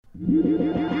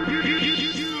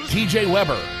TJ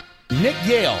Weber, Nick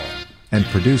Yale, and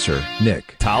producer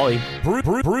Nick Tolly.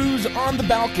 Brews on the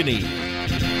Balcony.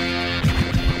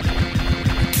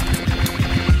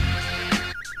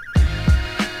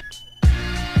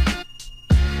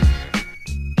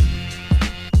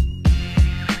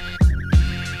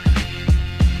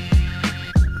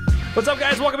 What's up,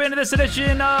 guys? Welcome into this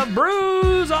edition of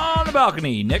Brews on the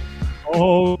Balcony. Nick?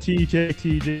 Oh,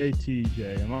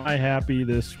 TJ. Am I happy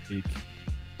this week?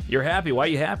 You're happy. Why are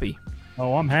you happy?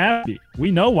 Oh, I'm happy. We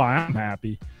know why I'm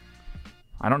happy.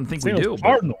 I don't think St. we Louis do.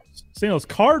 Cardinals. St. Louis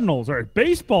Cardinals are a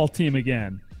baseball team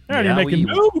again. They're Yeah, already making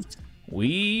moves.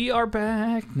 We are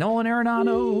back. Nolan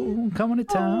Arenado coming to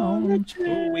town.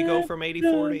 Ooh, we go from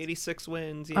 84 to 86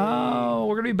 wins. Yay. Oh,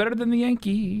 we're going to be better than the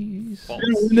Yankees. False.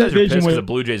 You guys are pissed because the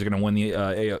Blue Jays are going to win the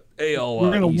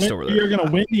AL East over there. We are going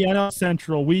to win the NL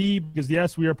Central. Because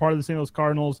yes, we are part of the St. Louis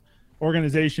Cardinals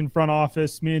organization, front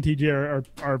office. Me and TJ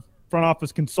are front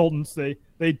office consultants.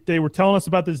 They were telling us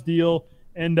about this deal,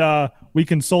 and we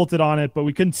consulted on it, but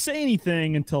we couldn't say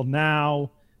anything until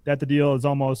now that the deal is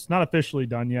almost not officially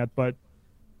done yet, but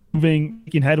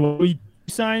making headway. We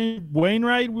signed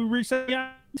Wainwright. We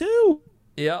re-signed too.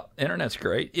 Yeah, internet's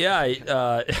great. Yeah.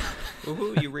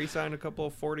 Woohoo, you re-signed a couple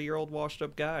of 40-year-old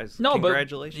washed-up guys. No,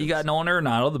 Congratulations. but you got Nolan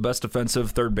Arenado, the best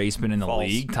defensive third baseman in the False.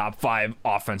 league, top 5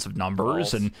 offensive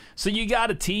numbers. False. And so you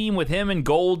got a team with him and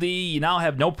Goldie. You now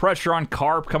have no pressure on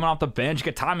Carp coming off the bench. You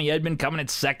got Tommy Edman coming at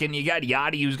second. You got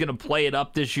Yachty, who's going to play it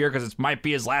up this year because it might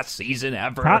be his last season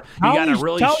ever. You got a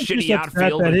really shitty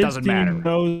outfield, but it doesn't matter.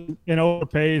 Goes and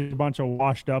overpays a bunch of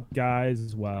washed-up guys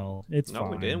as well. It's No,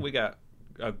 fine. we didn't. We got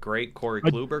a great Corey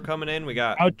Kluber coming in. We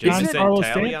got Jason Jason Carlos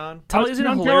Talion. Tell isn't it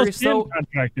hilarious, though?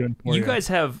 You You guys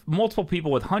have multiple people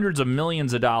with hundreds of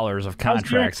millions of dollars of How's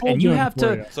contracts, Garrett and you Cole have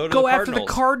doing to for you? So do go the after the Cardinals.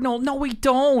 Cardinal. No, we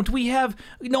don't. We have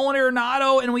Nolan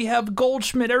Arenado, and we have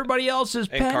Goldschmidt. Everybody else is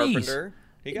And pennies. Carpenter.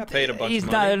 He got paid a bunch He's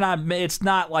of money. not. It's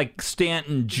not like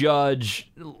Stanton, Judge,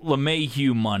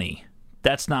 LeMahieu money.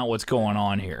 That's not what's going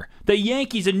on here. The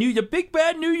Yankees, the big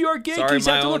bad New York Yankees,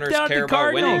 my have to look owners down at care the about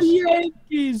Cardinals. winning. The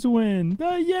Yankees win.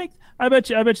 The Yankees. I bet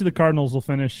you the Cardinals will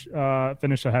finish ahead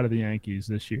of the Yankees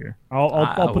this year. I'll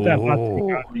put that hot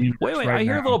take out in the universe Wait, right I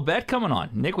hear now. a little bet coming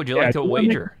on. Nick, would you like to do we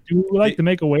wager? Do we like to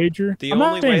make a wager? The I'm not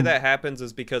only way saying- that happens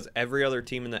is because every other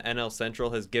team in the NL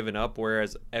Central has given up,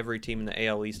 whereas every team in the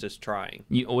AL East is trying.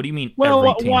 What do you mean? Well,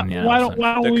 every team in the NL why Central?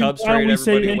 don't The we, Cubs why don't trade we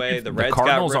say everybody away. Yankees? The The Reds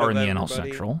Cardinals got rid are of in the NL everybody.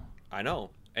 Central. I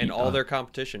know. And all their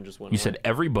competition just went You away. said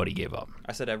everybody gave up,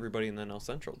 I said everybody in the NL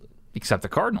Central did, except the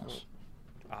Cardinals.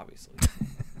 obviously.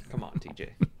 Come on, TJ.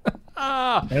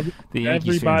 The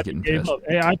Yankees fans Everybody getting gave pissed. up.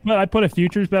 Hey, I put a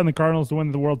futures bet on the Cardinals to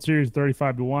win the World Series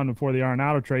 35-1 before the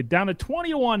Arenado trade, down to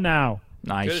 20-1 now.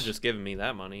 Nice. Could have just given me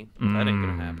that money. That ain't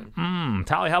gonna happen.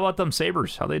 Tally, how about them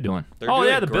Sabres? How they doing? They're oh, doing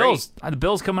yeah, the great. Bills. The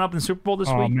Bills coming up in the Super Bowl this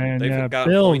Oh week. man, They've yeah, got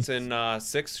Bills. points in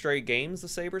 6 straight games. The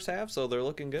Sabres have, so they're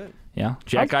looking good. Yeah,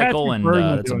 Jack How's Eichel, and Patrick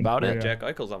Berglund that's doing about for it. you? Jack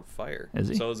Eichel's on fire. Is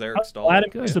he? So is Eric How's Stahl.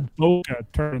 Vladimir Saboka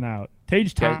turning out?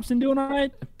 Tage Thompson doing all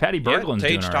right? Patty Yeah, Berglund's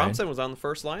doing Tage all right. Thompson was on the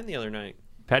first line the other night.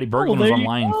 Patty Berglund was there on you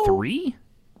line go. 3?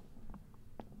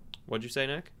 What'd you say,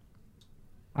 Nick?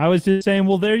 I was just saying,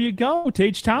 well, there you go.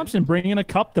 Tage Thompson bringing a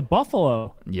cup to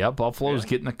Buffalo. Yeah, Buffalo's Yeah.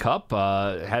 getting the cup.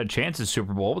 Had a chance at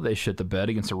Super Bowl, but they shit the bed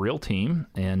against a real team.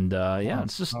 And,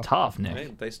 it's just tough, Nick.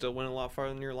 Hey, they still win a lot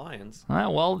farther than your Lions.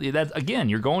 Well, that's again,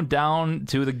 you're going down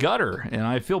to the gutter, and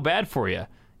I feel bad for you.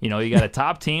 You know, you got a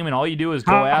top team, and all you do is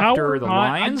go after the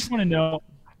I Lions. just want to know,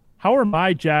 how are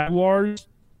my Jaguars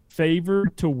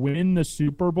favored to win the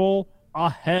Super Bowl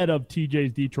ahead of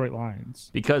TJ's Detroit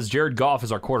Lions? Because Jared Goff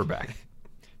is our quarterback.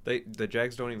 The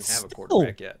Jags don't even have a Still.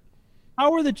 quarterback yet.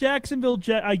 How are the Jacksonville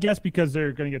Jets? I guess because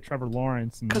they're going to get Trevor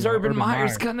Lawrence. Because Urban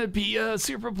Meyer's going to be a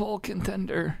Super Bowl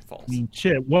contender. False. I mean,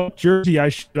 shit. What jersey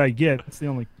should I get? That's the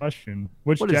only question.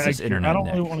 Which What is Jag- this internet, I don't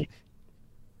really Nick? want to.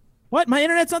 What? My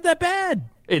internet's not that bad.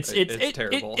 It's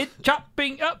terrible. It's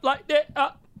chopping up like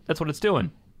that. That's what it's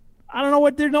doing. I don't know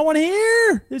what. There's no one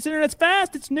here. This internet's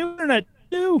fast. It's new internet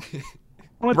too.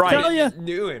 I want Right. to tell you.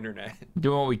 New internet.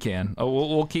 Doing what we can.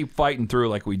 We'll keep fighting through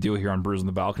like we do here on Brews on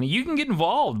the Balcony. You can get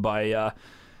involved by,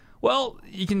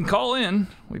 you can call in.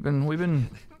 We've been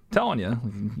telling you.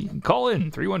 You can call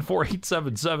in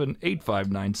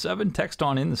 314-877-8597. Text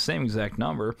on in the same exact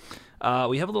number.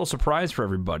 We have a little surprise for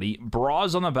everybody.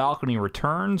 Bras on the Balcony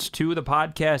returns to the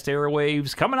podcast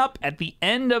airwaves coming up at the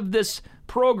end of this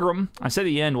program. I said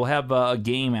the end. We'll have a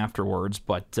game afterwards,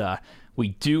 but we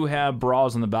do have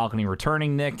Bras on the Balcony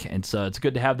returning, Nick. It's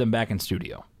good to have them back in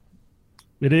studio.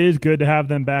 It is good to have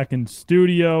them back in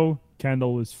studio.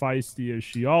 Kendall is feisty as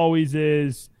she always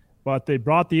is. but they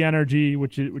brought the energy,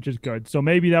 which is good. So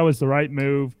maybe that was the right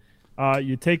move.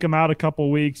 You take them out a couple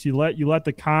weeks. You let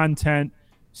the content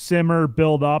simmer,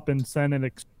 build up, and then it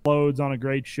explodes on a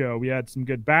great show. We had some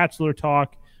good Bachelor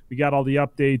talk. We got all the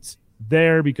updates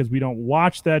there because we don't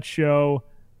watch that show.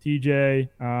 TJ,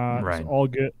 Right.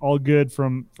 It's all good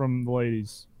from the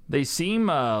ladies. They seem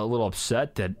a little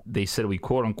upset that they said we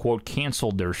quote unquote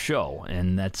canceled their show,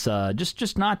 and that's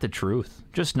just not the truth.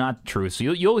 Just not the truth. So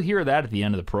you'll hear that at the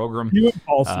end of the program. You and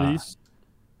falsities.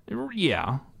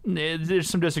 Yeah, there's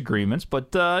some disagreements,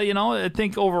 but I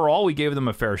think overall we gave them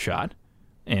a fair shot,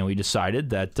 and we decided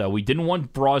that we didn't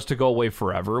want Bras to go away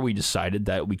forever. We decided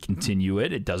that we continue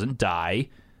it. It doesn't die,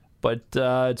 but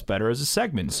it's better as a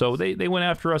segment. So they went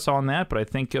after us on that, but I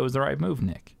think it was the right move,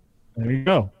 Nick. There you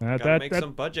go. Gotta make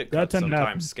some budget cuts tended to happen.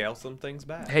 sometimes. Scale some things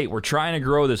back. Hey, we're trying to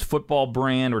grow this football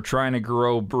brand. We're trying to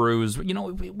grow Brews.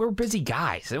 We're busy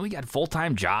guys, and we got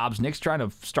full-time jobs. Nick's trying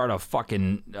to start a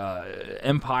fucking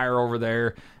empire over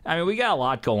there. I mean, we got a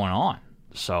lot going on.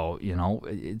 So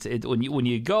when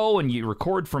you go and you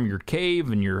record from your cave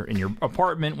and you're in your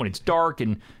apartment when it's dark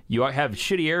and you have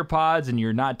shitty AirPods and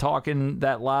you're not talking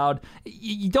that loud,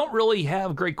 you don't really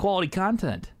have great quality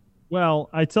content. Well,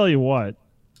 I tell you what.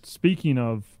 Speaking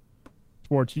of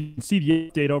sports, you can see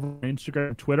the update over on Instagram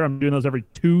and Twitter. I'm doing those every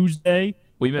Tuesday.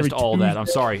 We missed Every all that. I'm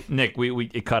Tuesday. sorry, Nick.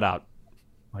 It cut out.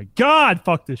 My God,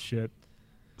 fuck this shit.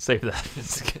 Save that.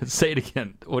 Say it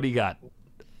again. What do you got?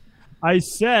 I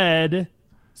said,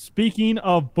 speaking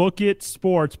of Book It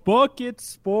Sports. We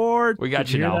got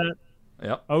Did you hear now. that?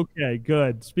 Yep. Okay,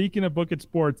 good. Speaking of Book It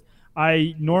Sports,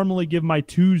 I normally give my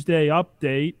Tuesday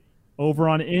update over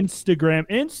on Instagram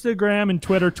and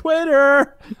Twitter.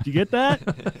 Did you get that?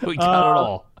 We got it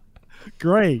all.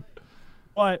 Great.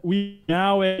 But we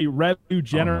now a revenue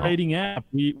generating app.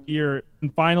 We are in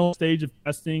final stage of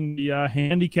testing the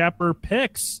handicapper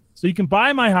picks. So you can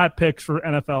buy my hot picks for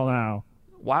NFL now.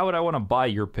 Why would I want to buy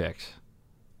your picks?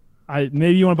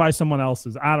 Maybe you want to buy someone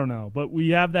else's. I don't know. But we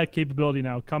have that capability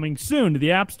now coming soon to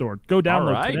the App Store. Go All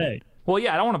download right. today. Well,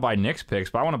 yeah, I don't want to buy Nick's picks,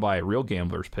 but I want to buy real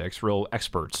gamblers' picks, real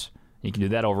experts. You can do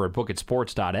that over at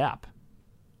bookitsports.app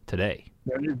today.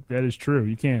 That is true.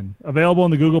 You can. Available in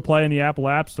the Google Play and the Apple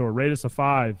App Store. Rate us a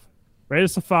 5. Rate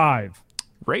us a 5.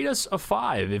 Rate us a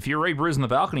 5. If you rate Brews in the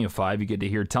Balcony a 5, you get to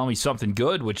hear Tell Me Something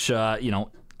Good, which,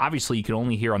 obviously you can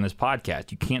only hear on this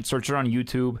podcast. You can't search it on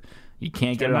YouTube. You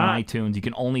can't get it on iTunes. You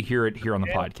can only hear it here on the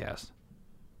podcast.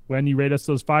 When you rate us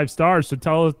those 5 stars. So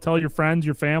tell your friends,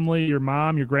 your family, your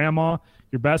mom, your grandma,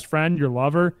 your best friend, your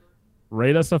lover,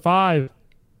 rate us a 5.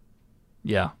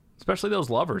 Yeah, especially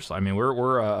those lovers. I mean,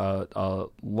 we're a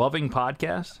loving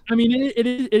podcast. I mean, it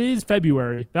is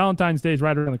February. Valentine's Day is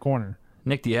right around the corner.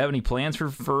 Nick, do you have any plans for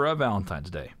Valentine's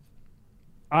Day?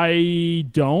 I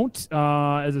don't.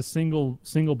 As a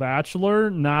single bachelor,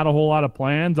 not a whole lot of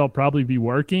plans. I'll probably be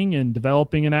working and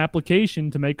developing an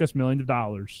application to make us millions of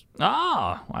dollars.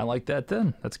 Ah, I like that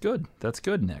then. That's good. That's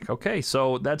good, Nick. Okay,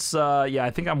 so that's, I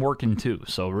think I'm working too.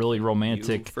 So really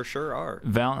romantic. You for sure are.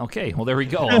 Okay, well, there we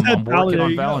go. I'm working There on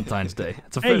you go. Valentine's Day.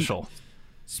 It's official.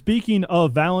 Speaking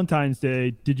of Valentine's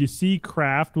Day, did you see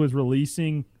Kraft was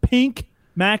releasing pink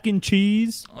mac and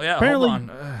cheese? Oh, yeah, apparently, hold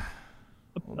on.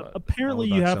 Apparently,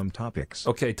 How you about have some topics.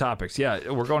 Okay, topics.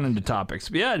 Yeah, we're going into topics.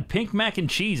 Yeah, pink mac and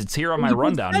cheese. It's here on my It was a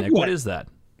good rundown, Nick. segue. What is that?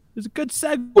 It's a good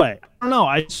segue. I don't know.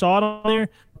 I saw it on there.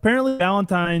 Apparently,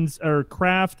 Valentine's or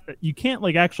Kraft, you can't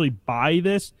actually buy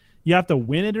this. You have to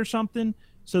win it or something.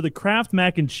 So the Kraft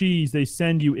mac and cheese they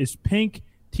send you is pink,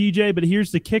 TJ. But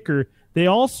here's the kicker: they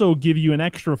also give you an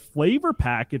extra flavor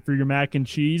packet for your mac and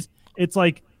cheese. It's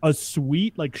like a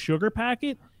sweet, sugar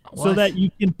packet, so What? that you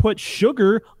can put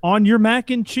sugar on your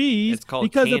mac and cheese. It's called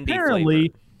because candy apparently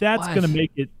flavored. that's What? going to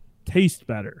make it taste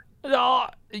better. Oh,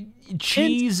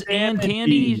 cheese and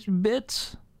candy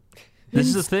bits? This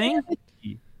is a thing?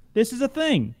 This is a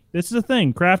thing. This is a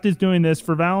thing. Kraft is doing this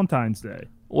for Valentine's Day.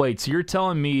 Wait, so you're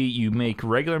telling me you make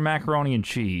regular macaroni and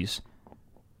cheese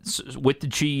with the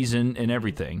cheese and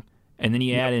everything, and then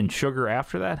you add in sugar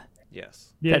after that?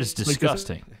 Yes. Yeah, That is this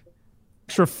disgusting.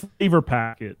 extra flavor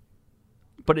packet.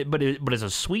 But it's a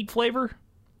sweet flavor?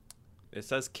 It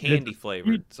says candy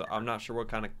flavored, so I'm not sure what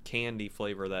kind of candy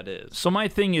flavor that is. So my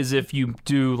thing is, if you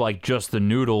do just the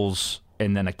noodles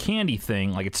and then a candy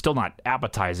thing, it's still not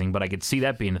appetizing, but I could see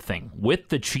that being a thing. With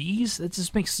the cheese, that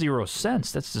just makes zero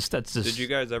sense. That's just Did you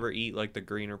guys ever eat the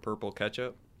green or purple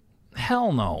ketchup?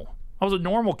 hell no. I was a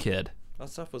normal kid. That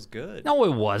stuff was good. No,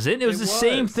 it wasn't. It was the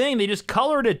same was. thing. They just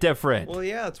colored it different. Well,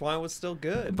 yeah, that's why it was still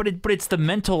good. But it's the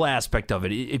mental aspect of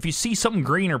it. If you see something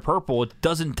green or purple, it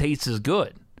doesn't taste as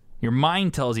good. Your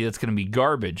mind tells you it's going to be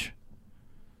garbage.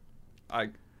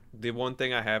 The one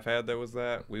thing I have had that was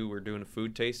that we were doing a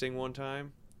food tasting one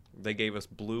time. They gave us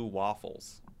blue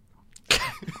waffles.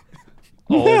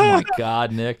 Oh my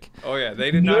God, Nick. Oh yeah,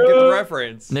 they did not get the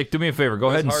reference. Nick, do me a favor. Go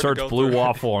was ahead and hard to search go blue through.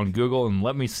 waffle on Google and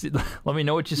let me see. Let me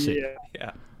know what you see.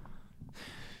 Yeah.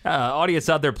 Yeah. Audience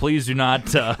out there, please do not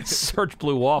search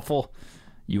blue waffle.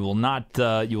 You will not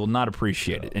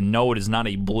appreciate it. And no, it is not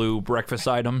a blue breakfast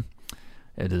item.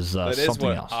 It is That is something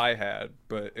what else. I had,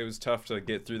 but it was tough to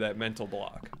get through that mental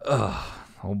block.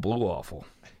 Oh, blue waffle.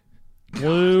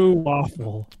 Blue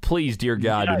waffle. Please, dear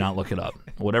God, do not look it up.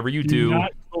 Whatever you Do do,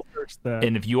 not go search that.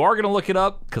 and if you are going to look it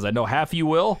up, because I know half of you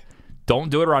will, don't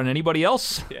do it around anybody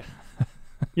else. Yeah.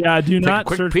 Yeah, do a not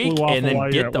quick search peek blue waffle and then while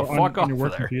get you're at the on fuck your off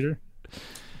work there. computer.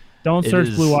 Don't It search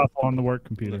is- blue waffle on the work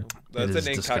computer. That's is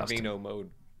an disgusting. incognito mode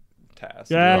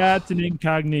task. Yeah, that's an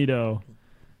incognito.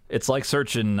 It's like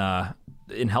searching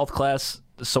in health class.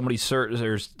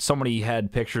 Somebody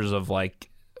had pictures of like,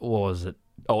 what was it?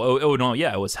 Oh no,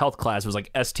 yeah, it was health class. It was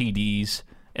like STDs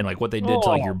and like what they did to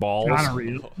like your balls,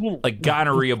 Gonorrhea. like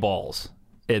gonorrhea balls,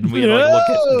 and we had to, like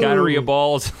look at gonorrhea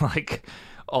balls, like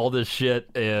all this shit,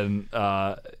 and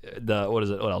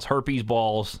what else? Herpes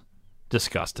balls,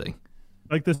 disgusting.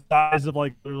 Like the size of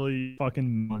like literally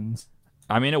fucking ones.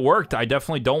 I mean, it worked. I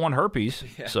definitely don't want herpes,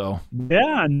 so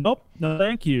Yeah, nope, no,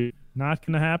 thank you. Not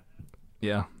gonna happen.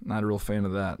 yeah, not a real fan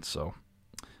of that. So,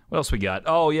 what else we got?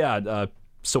 Oh yeah,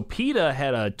 so PETA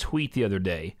had a tweet the other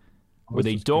day where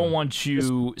they don't want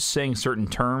you saying certain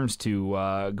terms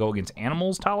to go against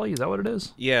animals. Tolly, is that what it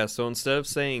is? Yeah, so instead of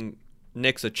saying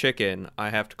Nick's a chicken, I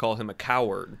have to call him a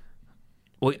coward.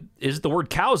 Well, is the word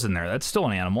cows in there? That's still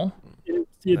an animal.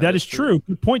 Yeah, that is is true.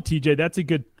 Good point, TJ. That's a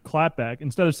good clapback.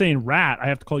 Instead of saying rat, I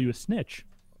have to call you a snitch.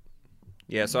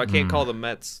 Yeah, so I can't call the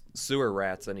Mets sewer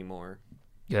rats anymore.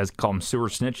 You guys call them sewer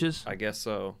snitches. I guess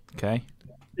so. Okay.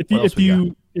 If What you else we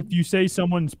got? if you say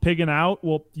someone's pigging out,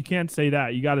 well, you can't say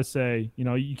that. You got to say,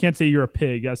 you can't say you're a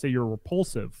pig. You got to say you're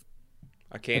repulsive.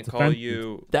 I can't That's call offensive.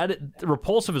 you.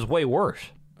 Repulsive is way worse.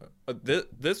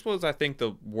 This was, I think,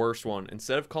 the worst one.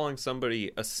 Instead of calling somebody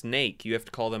a snake, you have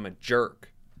to call them a jerk.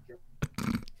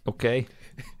 Okay.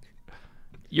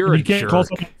 You're You a can't jerk. call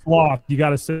someone sloth. You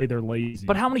got to say they're lazy.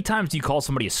 But how many times do you call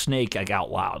somebody a snake like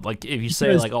out loud? Like if you say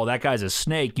Because- like, "Oh, that guy's a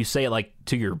snake," you say it like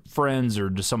to your friends or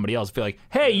to somebody else. Feel like,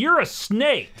 "Hey, you're a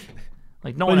snake."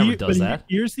 Like no one ever does that.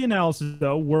 Here's the analysis,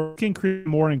 though. Work can create a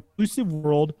more inclusive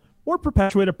world or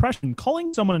perpetuate oppression.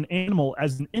 Calling someone an animal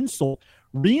as an insult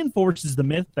reinforces the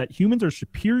myth that humans are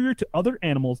superior to other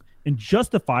animals and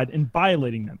justified in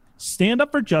violating them. Stand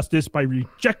up for justice by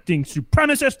rejecting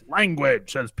supremacist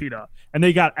language, says PETA. And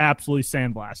they got absolutely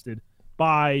sandblasted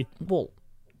by Well,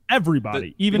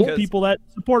 everybody, even because- people that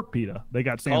support PETA. They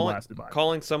got sandblasted by it.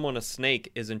 Calling someone a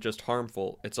snake isn't just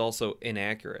harmful, it's also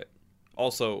inaccurate.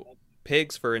 Also,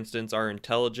 pigs, for instance, are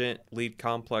intelligent, lead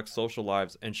complex social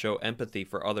lives, and show empathy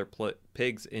for other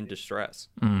pigs in distress.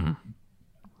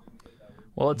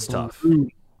 well, it's tough. Brutal.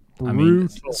 I mean,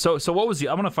 so what was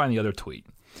I'm gonna find the other tweet.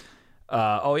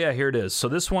 Oh yeah, here it is. So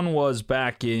this one was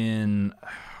back in,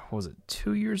 what was it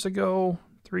 2 years ago,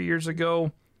 3 years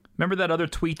ago? Remember that other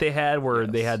tweet they had where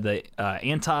they had the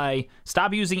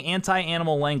stop using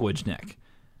anti-animal language, Nick.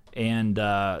 And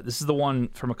this is the one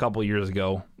from a couple years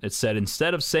ago. It said,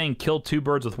 instead of saying kill two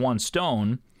birds with one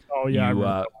stone, Oh, yeah. I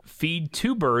remember. you feed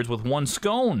two birds with one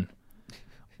scone.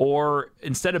 Or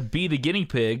instead of be the guinea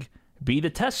pig, be the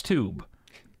test tube.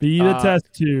 Be the test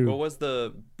tube. What was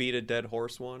the beat a dead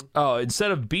horse one? Oh, instead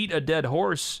of beat a dead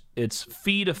horse, it's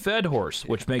feed a fed horse,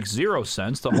 which makes zero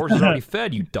sense. The horse is already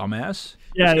fed, you dumbass.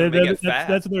 Yeah, gonna make it that's fat.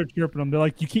 what they're chirping them. They're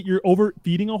like, you're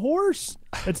overfeeding a horse.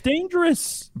 That's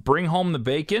dangerous. Bring home the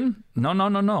bacon?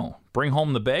 No. Bring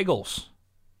home the bagels.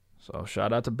 So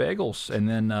shout out to bagels. And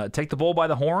then take the bull by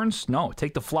the horns? No,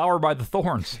 take the flower by the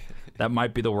thorns. That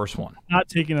might be the worst one. Not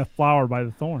taking a flower by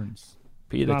the thorns.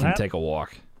 Peter Not can happening. take a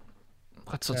walk.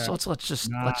 Let's just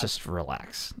Not- just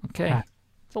relax. Okay.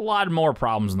 There's a lot more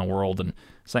problems in the world than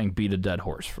saying beat a dead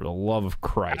horse, for the love of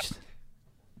Christ.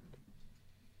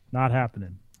 Not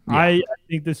happening. Yeah. I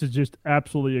think this is just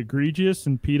absolutely egregious,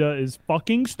 and PETA is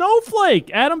fucking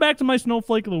snowflake. Add him back to my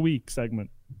snowflake of the week segment.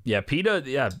 Yeah, PETA.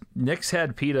 Yeah, Nick's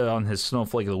had PETA on his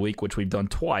Snowflake of the Week, which we've done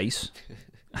twice.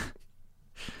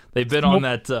 They've been on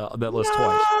that list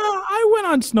twice. I went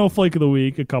on snowflake of the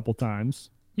week a couple times.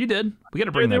 You did. We got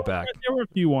to bring that back. There were a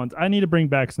few ones. I need to bring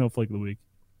back snowflake of the week.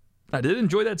 I did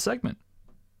enjoy that segment.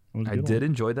 It was a I good did one.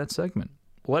 enjoy that segment.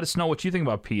 Let us know what you think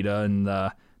about PETA and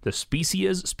the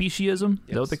speciesism.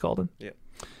 Is that what they called it? Yeah.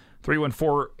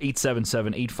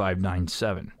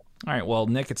 314-877-8597. All right, well,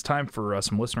 Nick, it's time for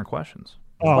some listener questions.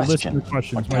 Oh, Question. listener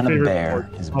questions. What My kind of favorite bear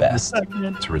part is of the best?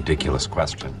 segment. It's a ridiculous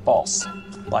question. False.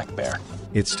 Black bear.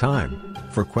 It's time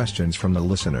for questions from the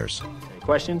listeners.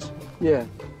 Questions? Yeah,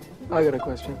 I got a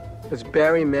question. Does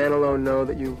Barry Manilow know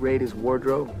that you raid his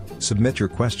wardrobe? Submit your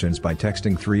questions by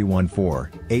texting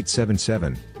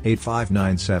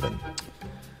 314-877-8597.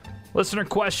 Listener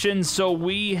questions. So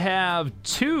we have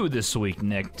 2 this week,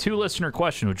 Nick. 2 listener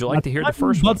questions. Would you like to hear the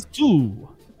first one? That's 2.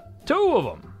 2 of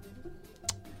them.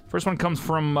 First one comes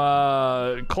from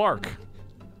Clark.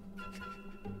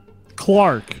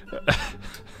 Clark.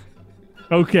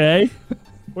 Okay.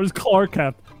 What does Clark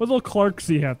have? What does little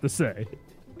Clarksy have to say?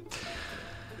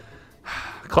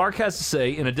 Clark has to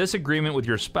say, in a disagreement with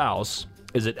your spouse,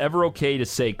 is it ever okay to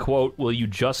say, quote, will you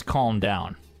just calm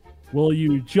down? Will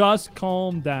you just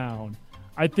calm down?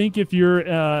 I think if you're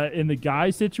in the guy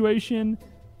situation,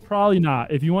 probably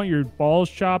not. If you want your balls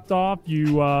chopped off,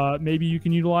 you maybe you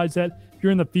can utilize that. If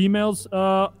you're in the females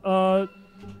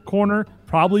corner,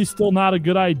 probably still not a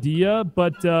good idea,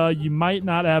 but you might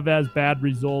not have as bad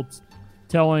results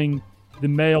telling the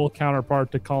male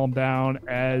counterpart to calm down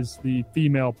as the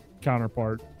female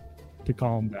counterpart to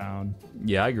calm down.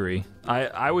 Yeah, I agree.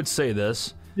 I would say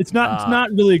this. It's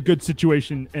not really a good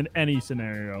situation in any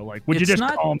scenario. Like, would you It's just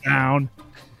not- calm down?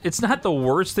 It's not the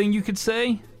worst thing you could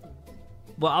say.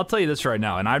 Well, I'll tell you this right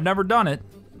now, and I've never done it,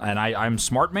 and I'm a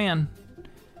smart man.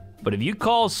 But if you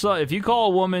call a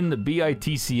woman the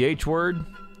bitch word,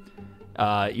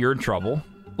 you're in trouble.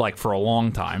 Like for a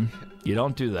long time. You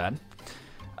don't do that.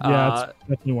 Yeah, it's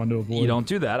definitely one to avoid. You don't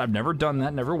do that. I've never done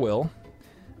that. Never will.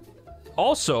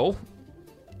 Also,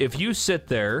 if you sit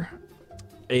there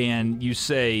and you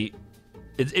say,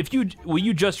 will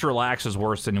you just relax is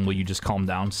worse than will you just calm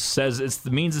down? Says it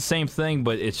means the same thing,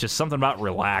 but it's just something about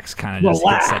relax kind of just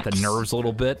gets at the nerves a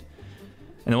little bit.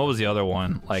 And then what was the other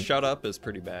one? Like, Shut up is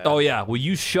pretty bad. oh yeah, will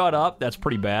you shut up? That's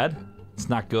pretty bad. It's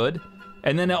not good.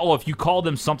 And then if you call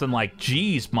them something like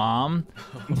 "geez, mom,"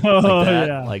 Oh, like that,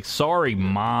 yeah. like "sorry,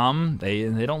 mom," they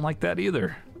don't like that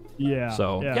either. Yeah.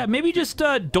 So yeah, maybe just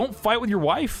don't fight with your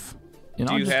wife. You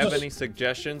know, Do you just- have any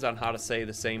suggestions on how to say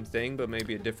the same thing but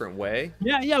maybe a different way?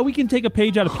 Yeah, we can take a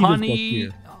page out of Peter's book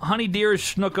here. honey dear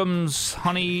schnookums,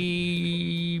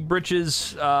 honey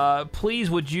britches, please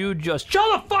would you just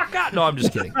shut the fuck up? No, I'm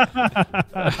just kidding.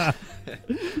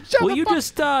 Will you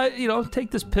just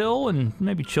take this pill and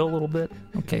maybe chill a little bit?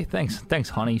 Okay, thanks,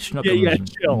 honey schnookums. Yeah,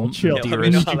 chill. Let me know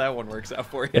dearest. how that one works out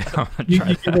for you.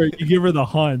 You give her the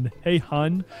hun. Hey,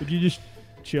 hun, would you just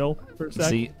chill for a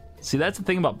sec? See, that's the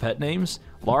thing about pet names.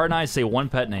 Laura and I say one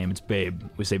pet name. It's Babe.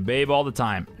 We say Babe all the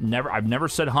time. I've never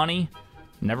said honey.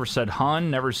 Never said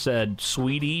hun. Never said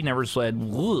sweetie. Never said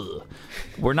ugh.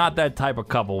 We're not that type of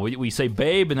couple. We say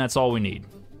Babe, and that's all we need.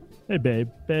 Hey, babe.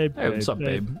 Hey, what's up,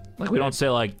 babe? Like, we don't say,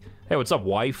 like, hey, what's up,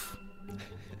 wife?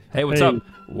 Hey, what's Hey. up,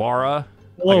 Laura?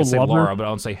 Hello, I can say lover. Laura, but I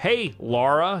don't say, hey,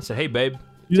 Laura. I say, hey, babe.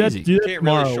 Do that, It's easy. do that Can't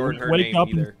really tomorrow. shorten her Wake name up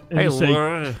either. and Hey, just say,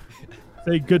 Laura.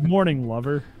 say good morning,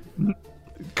 lover.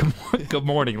 Good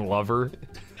morning, lover.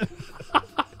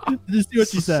 Just do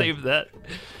what you said. Save that.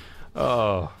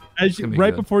 Oh, As gonna be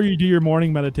right good. before you do your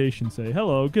morning meditation, say,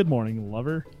 hello, good morning,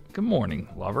 lover. good morning,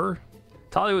 lover.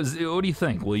 Tali, what do you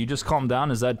think? Will you just calm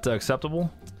down? Is that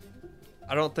acceptable?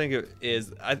 I don't think it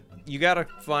is. You got to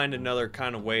find another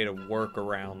kind of way to work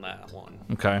around that one.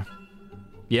 Okay.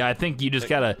 Yeah, I think you just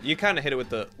gotta You kind of hit it with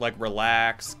the like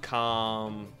relax,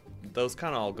 calm. Those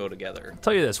kind of all go together.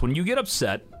 tell you this: when you get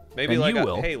upset, Maybe and like, you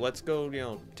will. hey, let's go,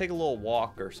 take a little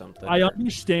walk or something. I Or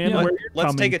understand Yeah. where you're let's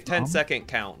coming take a 10 from. second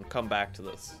count and come back to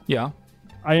this. Yeah.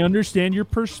 I understand your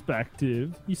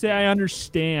perspective. You say I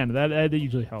understand. That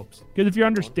usually helps. Because if you're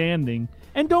understanding,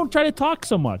 and don't try to talk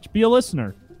so much. Be a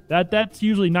listener. That's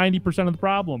usually 90% of the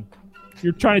problem.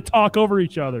 You're trying to talk over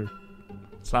each other.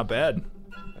 It's not bad.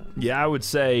 Yeah, I would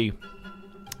say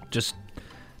just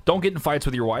don't get in fights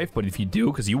with your wife, but if you do,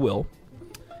 because you will,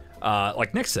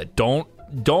 like Nick said, don't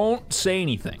say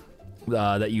anything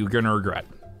that you're going to regret.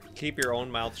 Keep your own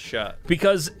mouth shut.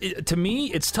 Because to me,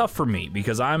 it's tough for me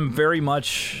because I'm very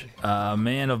much a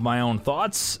man of my own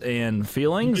thoughts and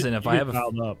feelings, and if I have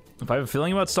a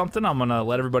feeling about something, I'm gonna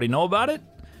let everybody know about it.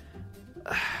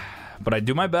 But I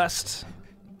do my best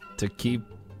to keep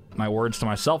my words to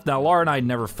myself. Now, Laura and I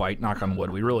never fight, knock on wood.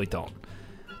 We really don't.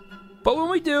 But when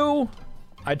we do,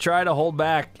 I try to hold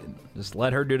back and just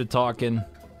let her do the talking.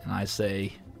 And I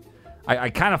say, I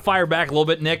kind of fire back a little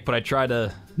bit, Nick, but I try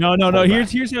to. No. Hold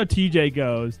Here's back. how TJ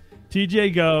goes.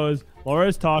 TJ goes.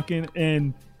 Laura's talking,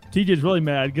 and TJ's really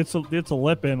mad. Gets a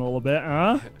lip in a little bit,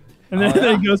 huh? And then,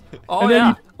 then he goes. Oh, and then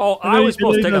yeah. he- Oh, and I then was he-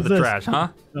 supposed to and take then out he the goes trash, huh?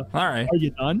 this. All right. Are you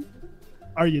done?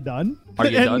 Are you done? Are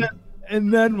you And done? then-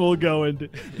 and then we'll go into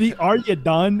the "Are you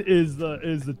done?" is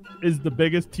the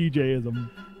biggest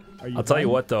TJ-ism. I'll tell you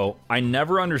what, though, I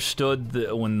never understood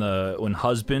when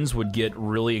husbands would get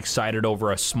really excited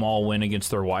over a small win against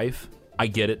their wife. I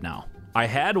get it now. I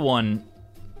had one.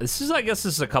 I guess this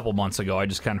is a couple months ago. I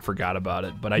just kind of forgot about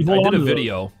it, but I did a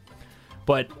video.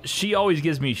 But she always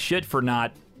gives me shit for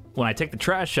not, when I take the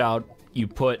trash out, you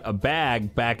put a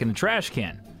bag back in the trash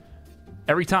can.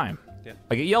 Every time. Yeah.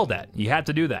 I get yelled at. You have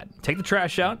to do that. Take the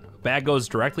trash out, bag goes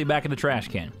directly back in the trash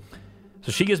can.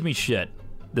 So she gives me shit.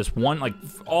 This one,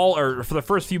 for the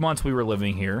first few months we were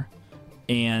living here,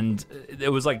 and it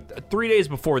was like 3 days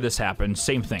before this happened,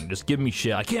 same thing, just give me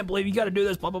shit. I can't believe you got to do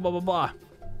this, blah, blah, blah, blah, blah.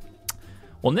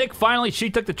 Well, Nick, finally, she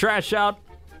took the trash out.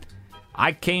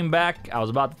 I came back, I was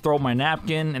about to throw my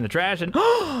napkin in the trash, and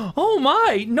oh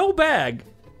my, no bag.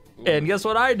 And guess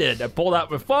what I did? I pulled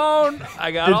out my phone,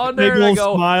 I got on there, and I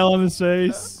go... smile on his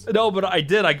face. No, but I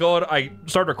did. I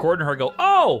started recording her, I go,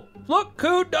 oh, look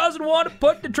who doesn't want to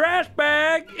put the trash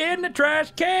bag in the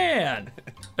trash can.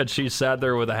 And she sat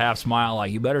there with a half smile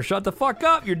like, you better shut the fuck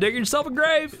up. You're digging yourself a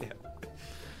grave.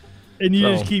 And you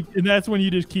just keep, and that's when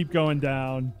you just keep going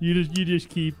down. You just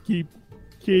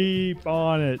keep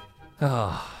on it.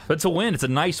 But it's a win. It's a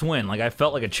nice win. Like, I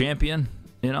felt like a champion,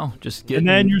 just getting... And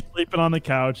then you're sleeping on the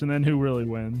couch, and then who really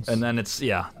wins? And then it's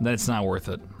not worth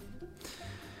it.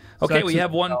 Okay, we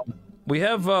have one. We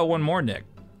have one more, Nick.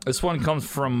 This one comes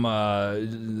from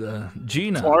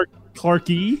Gina.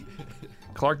 Clarky?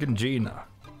 Clark and Gina.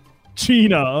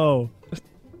 Gina, oh.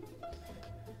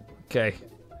 Okay.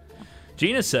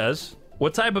 Gina says,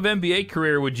 what type of NBA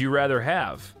career would you rather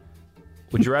have?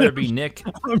 Would you rather be Nick?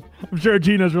 I'm sure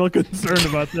Gina's real concerned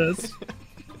about this.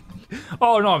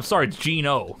 Oh, no, I'm sorry. It's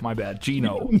Gino. My bad.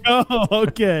 Gino. No,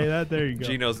 okay. There you go.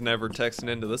 Gino's never texting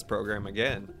into this program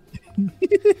again.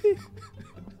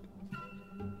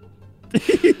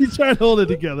 He's trying to hold it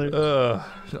together.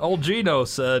 Old Gino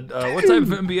said, what type of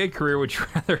NBA career would you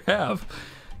rather have?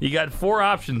 You got 4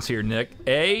 options here, Nick.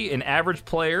 A, an average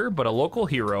player, but a local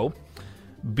hero.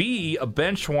 B, a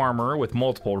bench warmer with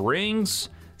multiple rings.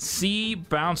 C,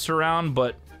 bounce around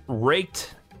but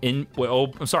raked in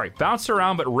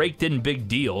big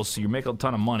deals, so you make a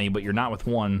ton of money, but you're not with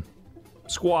one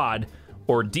squad.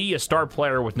 Or D, a star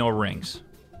player with no rings.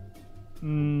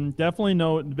 Definitely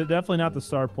not the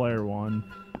star player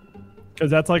one,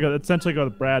 because that's essentially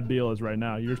what Brad Beal is right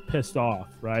now. You're just pissed off,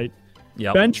 right?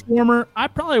 Yeah. Bench warmer. I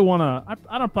don't probably want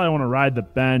to ride the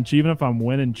bench, even if I'm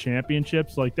winning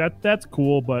championships. Like that's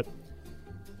cool, but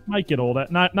might get old.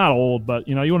 Not old, but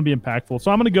you want to be impactful. So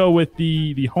I'm going to go with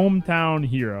the hometown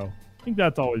hero. I think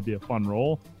that's always be a fun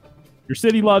role. Your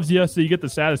city loves you, so you get the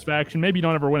satisfaction. Maybe you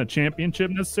don't ever win a championship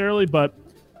necessarily, but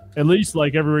at least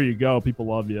like everywhere you go, people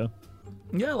love you.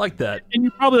 Yeah, I like that. And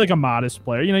you're probably like a modest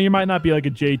player. You might not be like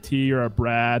a JT or a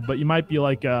Brad, but you might be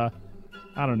like I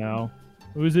don't know.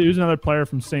 Who's another player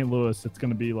from St. Louis that's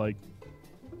going to be like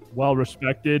well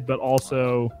respected, but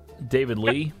also David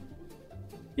Lee.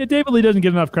 Yeah, David Lee doesn't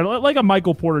get enough credit. Like a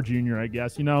Michael Porter Jr., I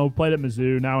guess. Played at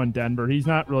Mizzou, now in Denver. He's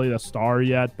not really a star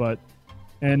yet,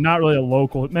 and not really a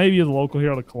local. Maybe he's a local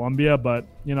hero to Columbia, but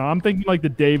I'm thinking like the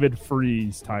David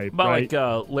Freese type. About right?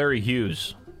 like Larry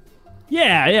Hughes.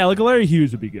 Yeah, like Larry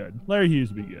Hughes would be good.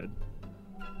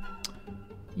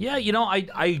 Yeah,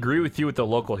 I agree with you with the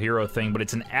local hero thing, but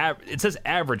it says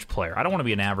average player. I don't want to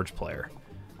be an average player.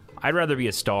 I'd rather be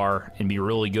a star and be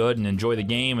really good and enjoy the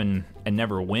game and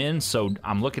never win. So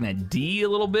I'm looking at D a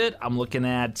little bit. I'm looking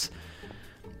at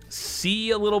C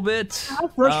a little bit. How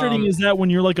frustrating is that when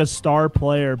you're like a star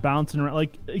player bouncing around?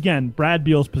 Like, again, Brad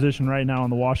Beal's position right now on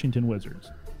the Washington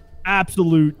Wizards.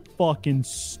 Absolute fucking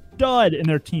stud, and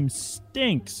their team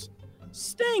stinks.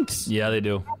 Yeah, they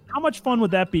do. How much fun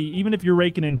would that be, even if you're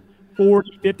raking in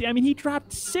 40, 50? I mean, he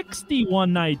dropped 60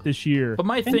 one night this year. But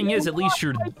my thing is, at least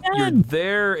you're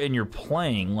there and you're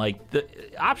playing. Like, the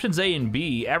options A and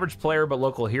B, average player but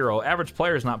local hero. Average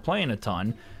player is not playing a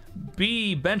ton.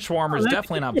 B, bench warmer is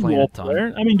definitely not playing a ton.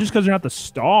 Player. I mean, just because they're not the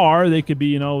star, they could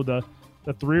be, the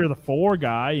 3 or the 4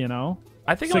 guy,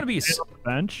 I think I'm going to be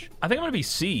bench. I think I'm going to be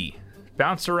C.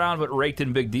 Bounce around but raked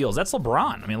in big deals. That's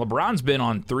LeBron. I mean, LeBron's been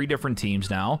on 3 different teams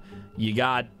now. You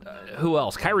got, who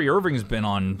else? Kyrie Irving's been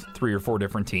on 3 or 4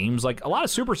 different teams. Like, a lot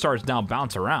of superstars now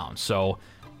bounce around. So,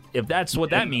 if that's what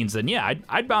that means, then yeah,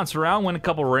 I'd bounce around, win a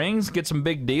couple rings, get some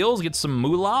big deals, get some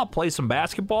moolah, play some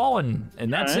basketball, and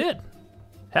that's it.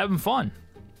 Having fun.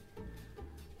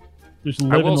 Just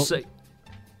I will say...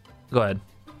 Go ahead.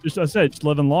 Just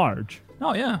living large.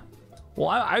 Oh, yeah. Well,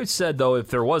 I said, though, if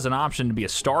there was an option to be a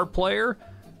star player,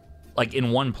 like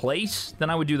in one place, then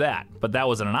I would do that. But that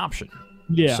wasn't an option.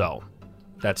 Yeah. So,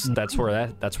 That's where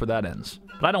that ends.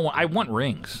 But I want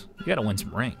rings. You got to win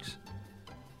some rings.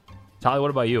 Tolly,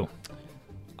 what about you?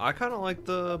 I kind of like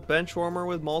the bench warmer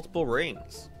with multiple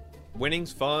rings.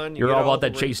 Winning's fun. You're get all about the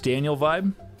that Chase Daniel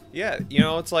vibe? Yeah,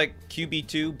 it's like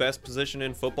QB2, best position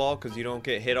in football because you don't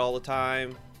get hit all the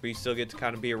time, but you still get to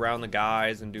kind of be around the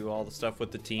guys and do all the stuff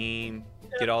with the team,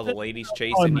 get all the ladies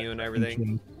chasing you and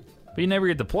everything. But you never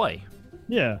get to play.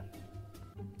 Yeah.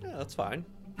 Yeah, that's fine.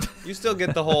 You still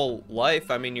get the whole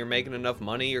life. I mean, you're making enough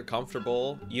money, you're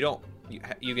comfortable.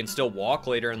 You can still walk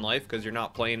later in life because you're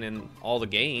not playing in all the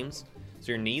games,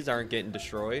 so your knees aren't getting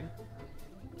destroyed.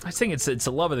 I think it's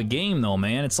the love of the game, though,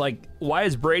 man. It's like, why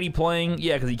is Brady playing?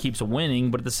 Yeah, because he keeps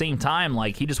winning, but at the same time,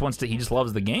 like, he just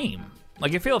loves the game.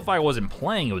 Like, I feel if I wasn't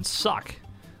playing, it would suck.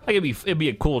 Like, it'd be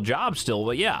a cool job still,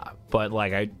 but yeah. But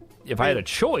like, if I had a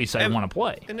choice, I'd want to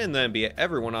play. And in the NBA,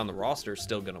 everyone on the roster is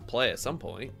still gonna play at some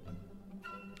point.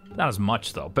 Not as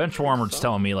much though. Benchwarmer's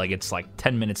telling me like it's like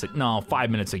 10 minutes. 5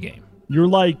 minutes a game. You're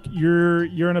like you're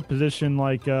in a position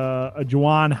like a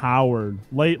Juwan Howard,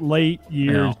 late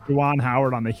years Juwan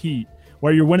Howard on the Heat,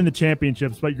 where you're winning the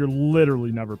championships, but you're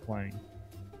literally never playing.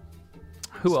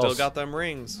 Who else? Still got them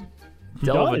rings.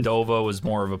 Dellavedova was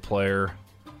more of a player.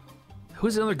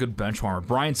 Who's another good bench warmer?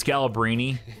 Brian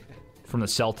Scalabrine from the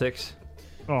Celtics.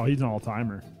 Oh, he's an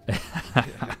all-timer.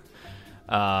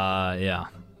 Yeah.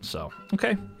 So,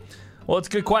 okay. Well, it's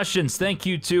good questions. Thank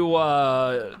you to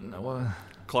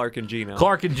Clark and Gino.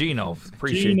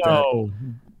 Appreciate Gino,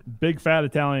 big fat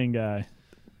Italian guy.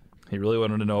 He really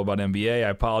wanted to know about NBA. I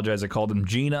apologize. I called him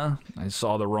Gina. I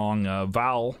saw the wrong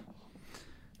vowel.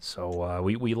 So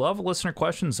we love listener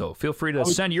questions, though. Feel free to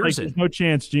send yours in. There's no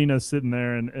chance Gina's sitting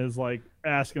there and is like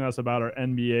asking us about our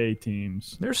NBA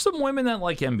teams. There's some women that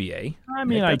like NBA. I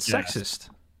mean, that's sexist.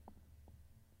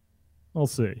 We'll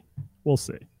see.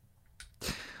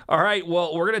 All right,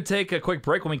 well, we're going to take a quick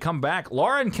break. When we come back,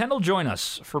 Laura and Kendall join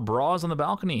us for Bras on the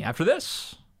Balcony after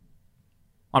this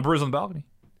on Brews on the Balcony.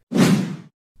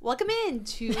 Welcome in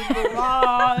to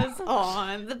Bras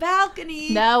on the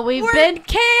Balcony. No, we've been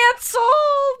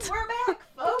canceled. We're back,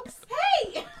 folks.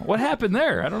 Hey! What happened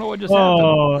there? I don't know what just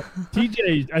happened.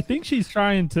 TJ, I think she's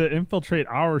trying to infiltrate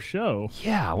our show.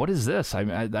 Yeah, what is this? I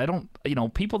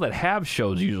don't, people that have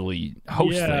shows usually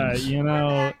host things. We're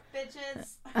back,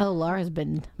 bitches. Oh, Laura's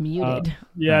been muted.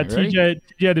 Yeah, TJ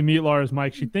had to mute Laura's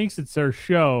mic. She thinks it's their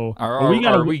show. Are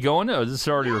we going? Is this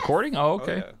already recording? Oh,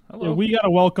 okay. Oh, yeah, we got to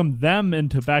welcome them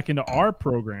back into our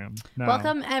program now.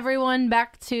 Welcome, everyone,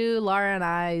 back to Laura and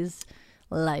I's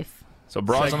life. So,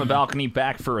 Bras on the Balcony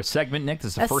back for a segment, Nick.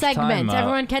 This is the first segment. time.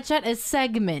 Everyone catch that? A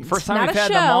segment. First time Not we've a had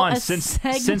show, them on a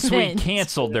since we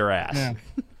canceled their ass. Yeah.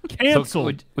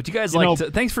 Canceled. So would you guys like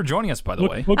to... Thanks for joining us, by the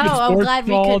way. I'm glad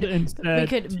we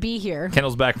could be here.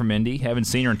 Kendall's back from Indy. Haven't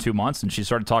seen her in 2 months, and she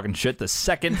started talking shit the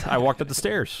second I walked up the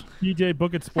stairs. TJ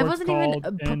Book It Sports I wasn't called,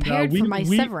 even prepared for my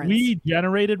severance. We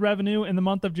generated revenue in the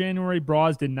month of January.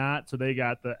 Bras did not, so they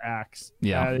got the axe.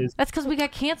 Yeah. That's because we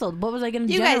got canceled. What was I going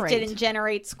to You generate? guys didn't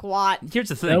generate squat. Here's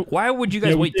the thing. Why would you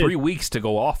guys wait 3 weeks to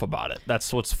go off about it?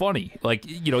 That's what's funny. Like,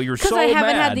 you're so mad. Because I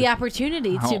haven't had the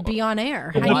opportunity to be on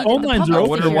air. The phone lines are I open.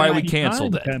 wonder why we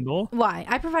canceled it. Kendall. Why?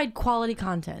 I provide quality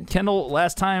content. Kendall,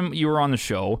 last time you were on the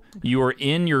show, you were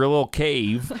in your little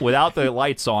cave without the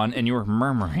lights on, and you were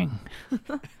murmuring.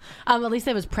 At least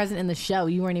I was present in the show.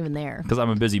 You weren't even there. Because I'm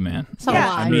a busy man. So am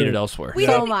I. I'm needed elsewhere.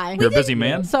 So am I. You're a busy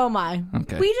man? So am I.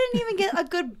 Okay. We didn't even get a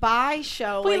goodbye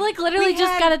show. We literally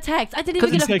just got a text. I didn't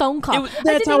even get a phone call. I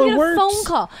didn't even get a phone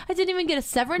call. I didn't even get a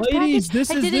severance package.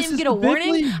 I didn't even get a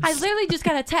warning. I literally just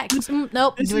got a text.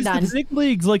 Nope, we're done. This is the big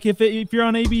leagues. Like if you're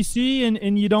on ABC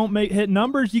and you don't hit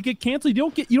numbers, you get canceled.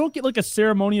 You don't get like a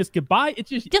ceremonious goodbye. It's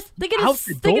just they get a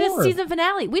season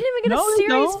finale. We didn't even get a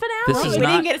series finale. We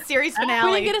didn't get a series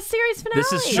finale. We didn't get a series finale.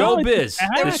 This is showbiz.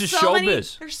 This is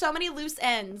showbiz. There's so many loose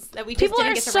ends that we just People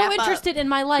didn't are get to so wrap interested up. in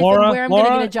my life and where I'm going to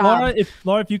get a job.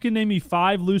 Laura, if you can name me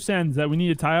 5 loose ends that we need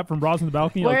to tie up from Bras on the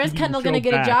Balcony, where is Kendall going to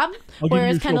get a job? Where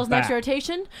is Kendall's next back.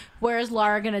 rotation? Where is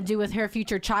Laura going to do with her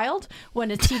future child? When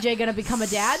is TJ going to become a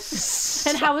dad?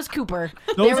 And how is Cooper?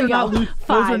 Those there we go. Those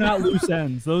are not loose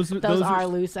ends. Those are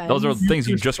loose ends. Those are things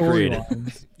you just created.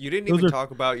 You didn't even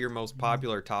talk about your most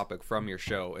popular topic from your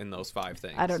show in those 5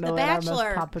 things. I don't know The what our most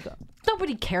Bachelor. popular.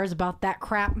 Nobody cares about that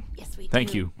crap. Yes, we do.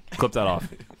 Thank you. Clip that off.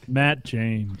 Matt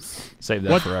James. Save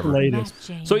that What's forever. the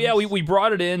latest? So yeah, we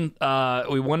brought it in.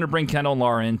 We wanted to bring Kendall and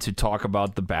Laura in to talk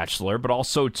about The Bachelor, but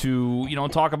also to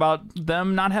talk about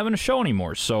them not having a show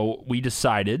anymore. So we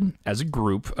decided as a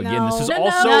group. Again, No. this is No.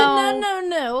 also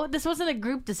No. This wasn't a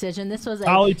group decision. This was a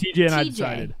Holly, TJ, and I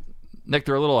decided. Nick,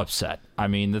 they're a little upset. I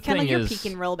mean, the Kendall, thing you're is...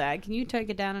 peeking real bad. Can you take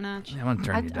it down a notch? I'm going to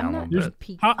turn you down a little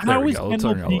bit. How is There we go.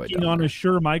 Kendall Turn it all the way peaking down on there. a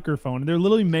Shure microphone? They're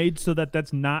literally made so that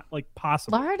that's not like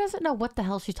possible. Laura doesn't know what the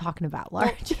hell she's talking about.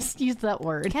 Laura, just use that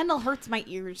word. Kendall hurts my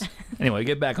ears. Anyway,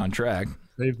 get back on track.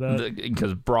 Save that.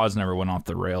 Because bras never went off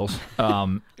the rails.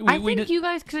 I think you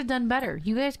guys could have done better.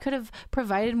 You guys could have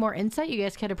provided more insight. You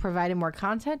guys could have provided more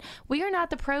content. We are not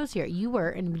the pros here. You were,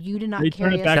 and you did not They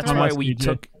carry turn it us back That's through. on why us, we DJ.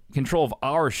 took control of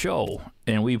our show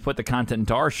and we put the content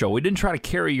into our show. We didn't try to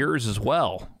carry yours as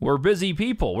well. We're busy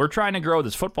people. We're trying to grow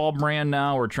this football brand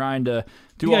now. We're trying to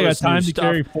do You all got this time new to stuff.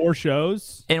 carry 4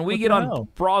 shows, And we What get the on hell?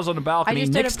 Bras on the Balcony.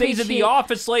 just Nick don't stays at the appreciate-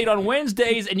 office late on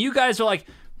Wednesdays, and you guys are like,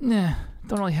 nah,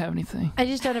 don't really have anything. I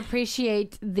just don't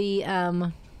appreciate the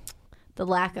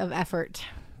lack of effort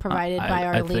provided by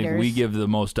our I leaders. think we give the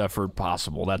most effort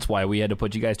possible. That's why we had to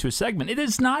put you guys to a segment.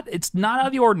 It's not out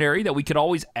of the ordinary that we could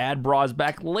always add bras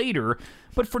back later,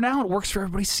 but for now it works for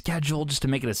everybody's schedule just to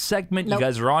make it a segment. Nope. You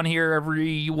guys are on here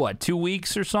every 2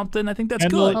 weeks or something. I think that's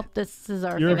And good. Well, this is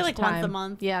our You're- first Like time. once a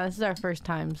month. Yeah, this is our first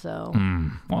time. So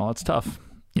Well, that's tough.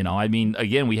 You know, I mean,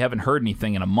 again, we haven't heard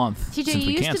anything in a month TJ, since you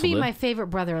we used to canceled be it. my favorite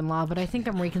brother-in-law, but I think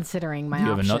I'm reconsidering my you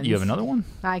have options. you have another one?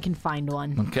 I can find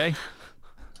one. Okay.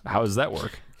 How does that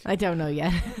work? I don't know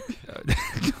yet.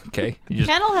 Okay. You just,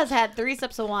 Kendall has had 3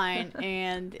 sips of wine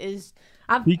and is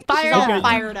I'm She's fired all Okay. up.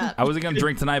 fired up. I wasn't going to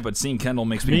drink tonight, but seeing Kendall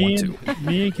makes me Me want to. and,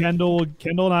 me and Kendall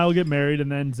and I will get married,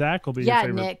 and then Zach will be Yeah, her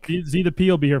favorite. Nick. Z the P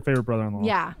will be her favorite brother-in-law.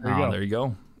 Yeah. There you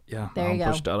go. Yeah, There you I'm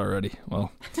go. pushed out already.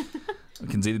 Well,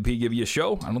 can ZDP give you a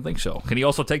show? I don't think so. Can he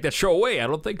also take that show away? I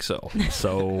don't think so.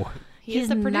 So, He is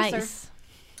the producer. nice.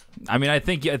 I mean, I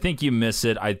think you miss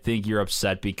it. I think you're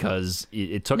upset because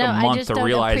it took No, a I month just to don't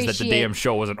realize that the appreciate- damn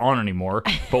show wasn't on anymore.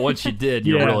 But once you did,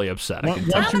 you're Yeah. really upset. I can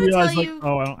tell. Once I'm you gonna realize, tell like, you-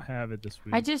 oh, I don't have it this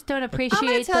week. I just don't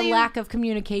appreciate tell the you- lack of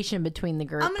communication between the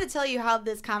group. I'm going to tell you how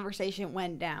this conversation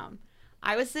went down.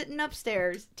 I was sitting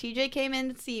upstairs. TJ came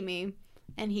in to see me,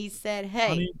 and he said, "Hey,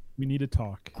 Honey, we need to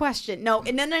talk. question." No,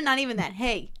 not even that.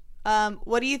 Hey,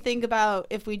 what do you think about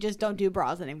if we just don't do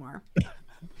bras anymore?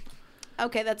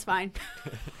 Okay, that's fine.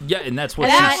 Yeah, and that's what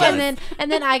And, she I- said.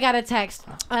 and then I got a text.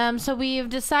 So we've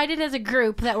decided as a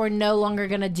group that we're no longer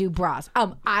gonna do bras.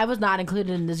 I was not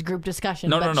included in this group discussion.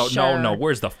 No. but sure.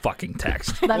 Where's the fucking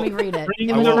text? Let me read it. Bring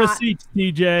It in was the not- receipts,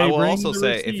 TJ. I will Bring also the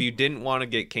say, if receipts. you didn't want to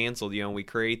get canceled, we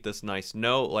create this nice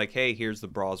note like, hey, here's the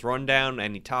bras rundown.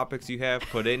 Any topics you have,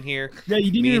 put in here. Yeah, you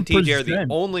didn't Me even and TJ are the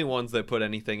present. only ones that put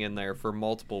anything in there for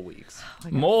multiple weeks.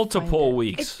 Multiple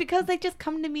It's weeks. because they just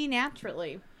come to me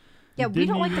naturally. Yeah, we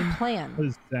don't like Didn't the even plan.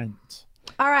 present.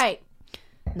 All right.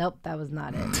 Nope, that was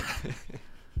not it.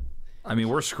 I mean,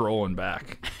 we're scrolling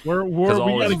back. We're As we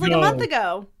always. It gotta was like go. a month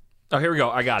ago. Oh, here we go.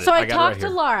 I got it. So I got it talked right to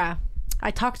here. Laura.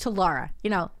 I talked to Laura.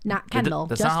 Not Kendall.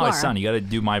 That's just not how Laura. I sound. You got to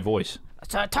do my voice.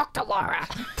 So I talked to Laura,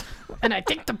 and I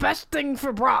think the best thing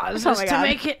for bras Oh is my to God.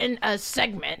 make it in a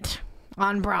segment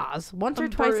on bras once or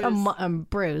twice a Bruise. month.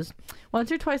 Bruise once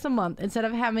or twice a month instead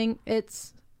of having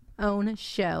its own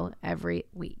show every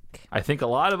week. I think a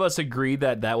lot of us agree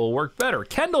that will work better.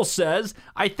 Kendall says,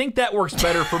 I think that works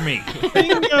better for me.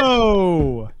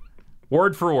 Bingo!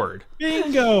 Word for word.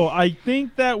 Bingo! I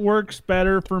think that works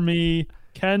better for me.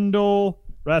 Kendall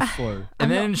Wrestler.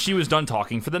 And then she was done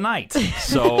talking for the night.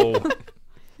 So,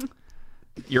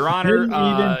 Your Honor, Didn't even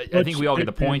I think put we all get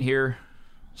the it in. point here.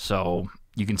 So,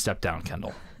 you can step down,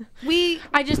 Kendall.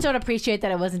 I just don't appreciate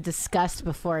that it wasn't discussed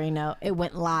before it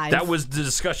went live. That was the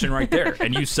discussion right there.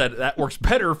 And you said that works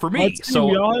better for me. Let's see,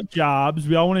 we all have jobs.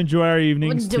 We all want to enjoy our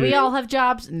evenings Do too. we all have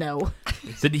jobs? No.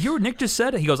 Did you hear what Nick just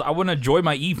said? He goes, I want to enjoy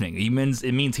my evening. It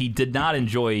means he did not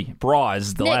enjoy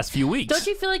bras the Nick, last few weeks. Don't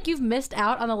you feel like you've missed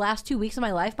out on the last 2 weeks of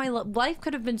my life? My life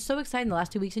could have been so exciting the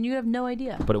last 2 weeks, and you have no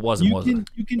idea. But it wasn't, was it?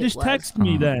 You can It just was. text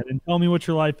me then and tell me what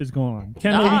your life is going on.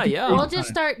 Kendall, Ah, we can yeah. We'll just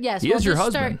start. Yes, He we'll is your just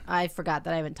husband. start. I forgot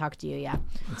that I haven't talked to you yet.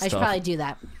 I should tough. probably do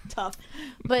that. Tough.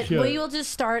 But Sure. we will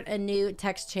just start a new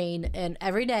text chain, and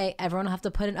every day everyone will have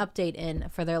to put an update in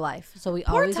for their life. So we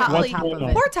Poor always are on Tolly. top of going it.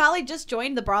 on? Poor Tolly just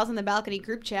joined the Bras on the Balcony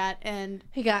group chat, and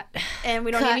He got.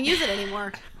 we don't Cut. even use it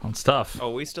anymore. It's tough.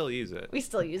 Oh, we still use it. We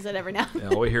still use it every now. and Yeah,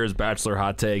 then. all we hear is Bachelor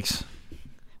hot takes.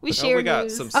 We Oh, share we got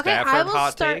news. some Okay, I Stafford will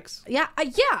hot start. takes. Yeah,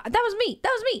 that was me.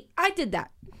 That was me. I did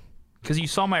that. Because you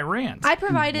saw my rant. I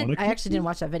provided. Monica? I actually didn't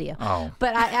watch that video. Oh.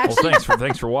 But I Well, actually.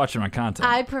 thanks for watching my content.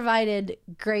 I provided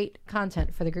great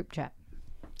content for the group chat.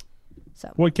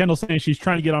 So. What Kendall's saying, she's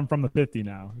trying to get on from the 50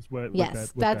 now. Is what,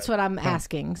 Yes, that's what I'm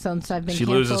asking. Since I've been She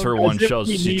canceled. loses her one As if show, so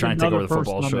we she's need trying to take over the another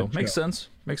football person show. on that Makes show. sense.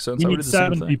 Makes sense. You I would need do the same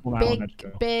 7 thing. people now on that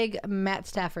show. Big Matt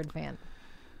Stafford fan.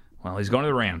 Well, he's going to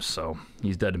the Rams, so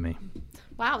he's dead to me.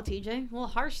 Wow, TJ, a little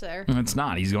harsh there. It's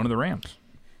not. He's going to the Rams.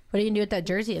 What are you gonna do with that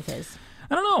jersey of his?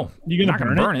 I don't know. You gonna not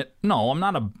gonna burn it? No, I'm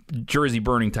not a jersey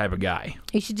burning type of guy.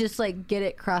 You should just like get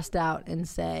it crossed out and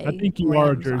say. I think you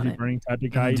are a Rams on jersey it. burning type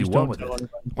of guy. You Do just what don't with tell it?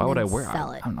 anybody. Why would I then wear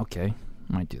sell it? it. Okay,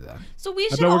 might do that. So we I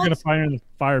should bet we're all gonna fire in the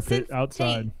fire pit since-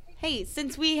 outside. Hey,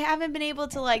 since we haven't been able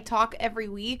to like talk every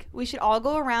week, we should all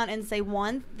go around and say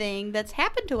one thing that's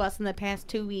happened to us in the past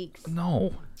 2 weeks.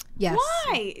 No. Yes.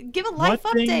 Why? Give a life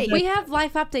What thing update. that- We have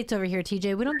life updates over here,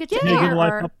 TJ. We don't get to Yeah. air Give a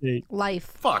life our update. life.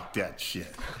 Fuck that shit.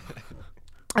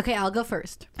 Okay, I'll go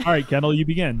first. All right, Kendall, you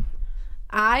begin.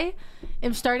 I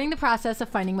am starting the process of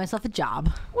finding myself a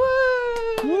job. Woo!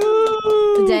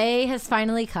 The day has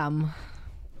finally come.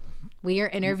 We are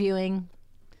interviewing.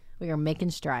 We are making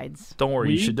strides. Don't worry.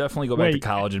 We- You should definitely go back to wait.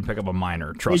 college and pick up a minor.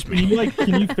 Wait, Trust can me. you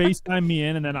can you FaceTime me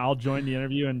in and then I'll join the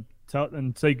interview and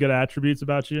say good attributes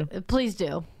about you? Please do.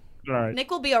 All right. Nick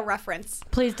will be a reference.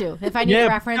 Please do. If I need Yeah, a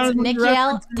reference, because Nick the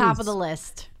Yale, references. top of the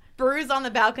list. Bruise on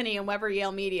the balcony and Weber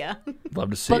Yale Media.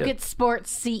 Love to see Book it. It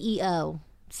Sports CEO.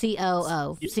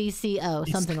 COO. CCO.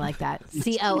 Something like that.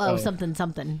 COO.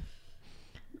 Something.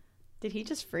 Did he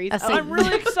just freeze? I see. I'm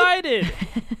really excited.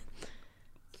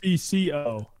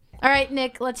 ECO. All right,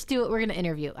 Nick, let's do it. We're going to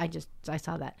interview. I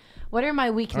saw that. What are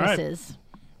my weaknesses?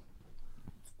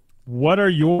 What are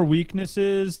your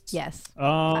weaknesses? Yes.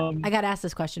 Um, I got asked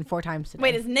this question 4 times today.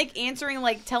 Wait, is Nick answering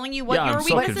like telling you what Yeah, your I'm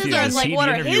so weaknesses confused. are? Is Like he what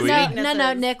the are his interviewee? weaknesses?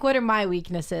 No, Nick, what are my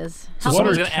weaknesses? So What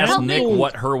someone's are gonna ask help Nick me-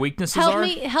 what her weaknesses Help are.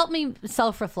 me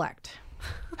self-reflect.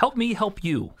 Help me help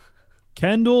you.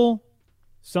 Kendall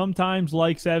sometimes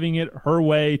likes having it her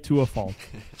way to a fault.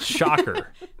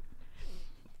 Shocker.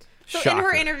 So Shocker. in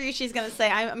her interview, she's gonna say,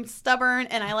 "I'm stubborn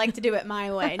and I like to do it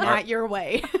my way, not your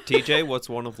way." TJ, what's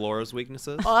one of Laura's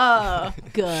weaknesses? Oh,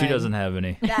 Good. She doesn't have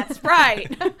any. that's right.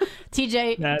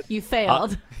 TJ, That- you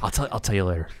failed. I'll tell you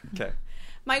later. Okay.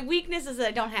 My weakness is that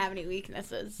I don't have any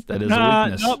weaknesses. That is Nah, a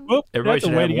weakness. no, whoop, Everybody that's a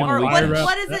should way have to get one Or Or weakness. what, rep.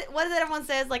 what is it? What is it? Everyone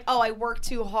says like, "Oh, I work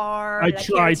too hard. I I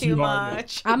try care too too hard."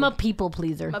 much." I'm a people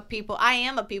pleaser. I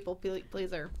am a people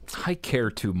pleaser. I care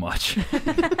too much.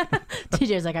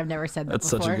 TJ's like, I've never said that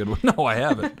That's before. such a good one. No, I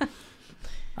haven't.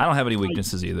 I don't have any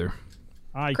weaknesses either.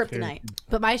 I care. Kryptonite.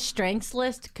 But my strengths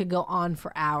list could go on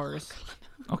for hours.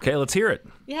 Okay, let's hear it.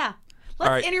 Yeah. Let's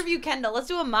right. interview Kendall. Let's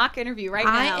do a mock interview right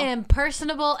now. I am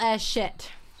personable as shit.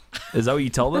 Is that what you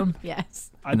tell them? Yes.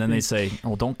 And then they say,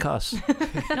 "Oh, don't cuss."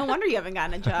 No wonder you haven't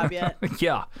gotten a job yet.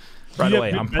 Yeah, right you have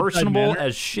away. good I'm bedside personable manner?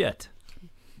 as shit.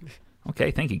 Okay,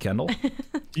 thank you, Kendall.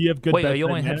 Do you have good Wait, bedside you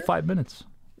only manner? had 5 minutes.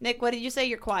 Nick, what did you say?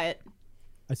 You're quiet.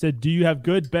 I said, do you have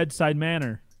good bedside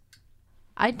manner?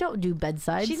 I don't do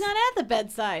bedsides. She's not at the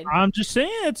bedside. I'm just saying,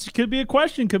 it could be a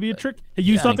question, could be a trick. Hey,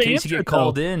 you Yeah, still in have to case answer you get it,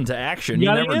 called though. in to action, You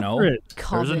you gotta never know. answer it.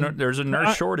 Called in. There's a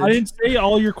nurse shortage. I didn't say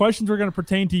all your questions were going to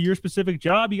pertain to your specific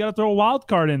job. You got to throw a wild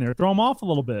card in there. Throw them off a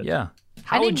little bit. Yeah. I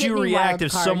How didn't would get you any react wild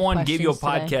if card someone gave you a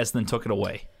questions today. podcast and then took it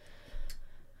away?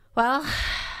 Well,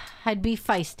 I'd be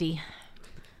feisty.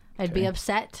 I'd be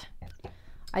upset.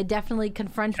 I definitely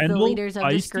confront the Kendall, leaders of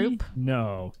this feisty? group.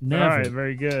 No, never. All right,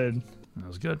 very good. That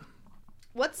was good.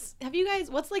 What's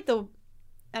like the,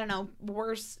 I don't know,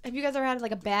 worst? Have you guys ever had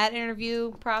like a bad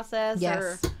interview process?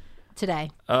 Yes. Or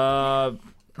Today. Not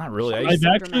really. I've so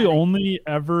actually dramatic. only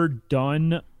ever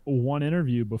done one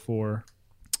interview before.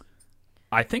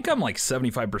 I think I'm like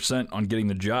 75% on getting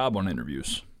the job on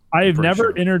interviews. I have Pretty never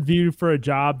sure. interviewed for a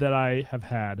job that I have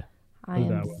had. I Put it am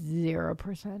that way.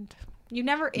 0%. you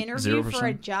never interviewed for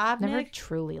a 0%? job, Never Nick?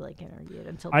 truly like interviewed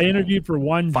until I today. interviewed for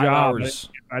one 5 job. hours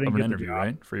I didn't of an get interview, the job.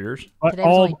 right? For yours? But Today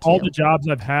was only all 2. the jobs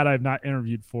I've had, I've not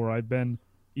interviewed for. I've been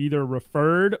either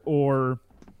referred or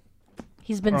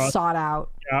He's been sought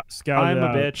out. scouted I'm a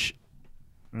out. bitch.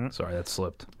 Sorry, that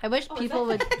slipped. I wish people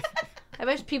would. I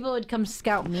wish people would come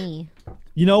scout me.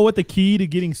 You know what the key to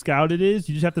getting scouted is?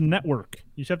 You just have to network.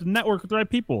 You just have to network with the right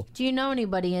people. Do you know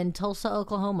anybody in Tulsa,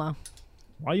 Oklahoma?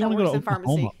 Why do you That want to go to works in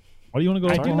Oklahoma? pharmacy. Why do you want to go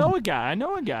to I do Oklahoma? know a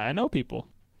guy. I know people.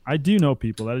 I do know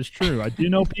people. That is true. I do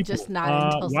know people. Just not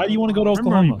in Tulsa, Why do you want to go to Remember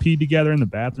Oklahoma? we Pee together in the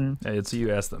bathroom. Hey, it's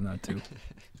you asked them that too.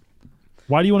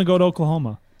 Why do you want to go to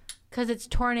Oklahoma? Because it's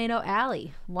Tornado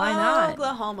Alley. Why not?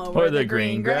 Oklahoma, Where the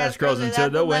green grass grows into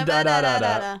the wind, da, da, da,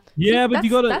 da. Yeah, but if you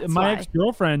go to that's my why.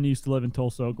 ex-girlfriend used to live in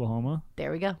Tulsa, Oklahoma.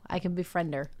 There we go. I can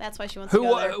befriend her. That's why she wants to Who?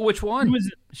 go there. Which one?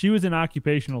 She was an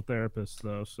occupational therapist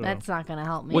though. So That's not going to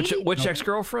help me. Which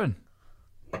ex-girlfriend?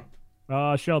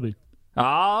 Shelby.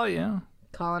 Oh yeah.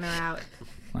 Calling her out.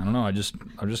 I don't know. I'm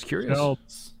just curious.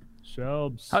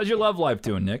 Shelbs. How's your love life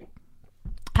doing, Nick?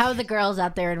 How are the girls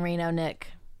out there in Reno, Nick?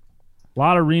 A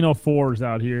lot of Reno 4s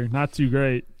out here. Not too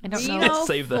great. I don't know. Reno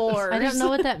Save that. fours. I don't know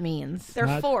what that means. They're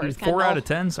Not fours. 4 out of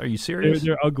 10s? Are you serious?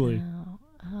 They're ugly.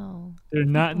 Oh. There's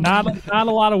not a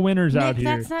lot of winners out Nick,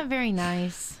 here. that's not very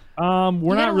nice. We're you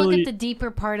not gotta really. look at the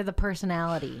deeper part of the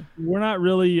personality. We're not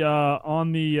really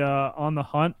on the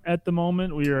hunt at the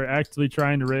moment. We are actively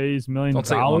trying to raise millions Don't of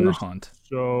say dollars. on the hunt.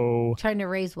 So Trying to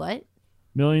raise what?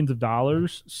 millions of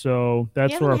dollars. So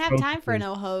that's He where doesn't our have focus time for is.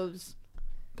 no hoes.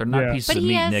 They're not Yeah. pieces But of he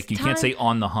meat, has Nick. You time- can't say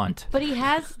on the hunt. But he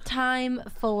has time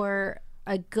for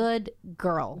a good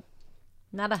girl,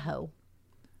 not a hoe.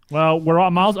 Well,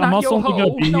 I'm also not only yo-ho,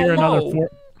 going to be no here mo.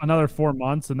 another 4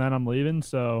 months, and then I'm leaving.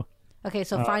 So Okay,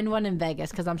 so find one in Vegas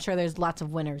because I'm sure there's lots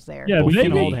of winners there. yeah, we can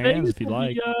Vegas- hold hands if you'd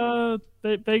Vegas will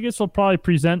be, Vegas will probably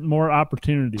present more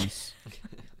opportunities.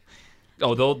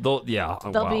 Oh, they'll yeah.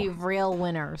 Oh, They'll wow. be real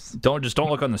winners. Don't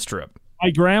look on the strip. My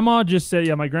grandma just said,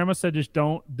 my grandma said just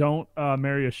don't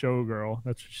marry a showgirl.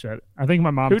 That's what she said. I think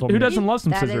my mom told Who me. doesn't love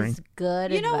some That scissoring? is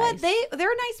good You know what? advice. They're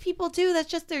nice people too. That's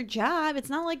just their job. It's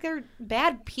not like they're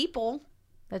bad people.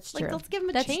 That's Like, true. let's give them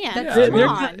a That's- chance. that's Yeah, Come they're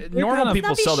on. Normal kinda- people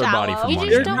Let's not sell be their body shallow. for You money.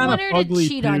 just They're don't kind want of her to ugly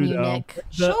cheat on too, you, though. Nick.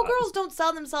 Showgirls don't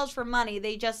sell themselves for money.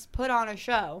 They just put on a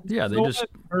show. Yeah, they So just I've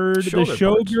heard show the their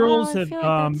parts. showgirls Oh, I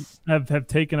feel like have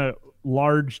taken a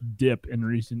large dip in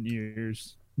recent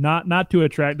years. Not to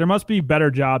attract. There must be better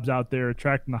jobs out there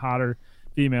attracting the hotter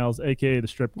females, aka the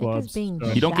strip Nick is clubs. being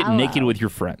So, you don't get shallow. naked with your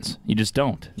friends. You just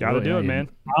don't. You gotta really do it, are. man.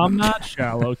 I'm not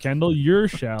shallow, Kendall. You're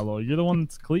shallow. You're the one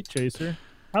that's cleat chaser.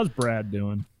 How's Brad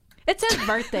doing? It's his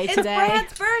birthday It's today.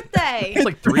 Brad's birthday. It's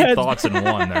like three Brad- thoughts in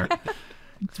one there.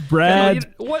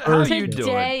 Brad. How are you Today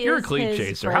doing? You're a is cleat his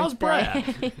chaser. How's Brad?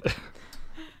 birthday.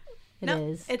 It No,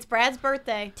 is. it's Brad's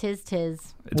birthday. Tis. It's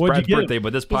What'd you Brad's get him? birthday,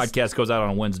 but this podcast goes out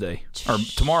on Wednesday or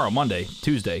tomorrow, Monday,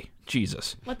 Tuesday.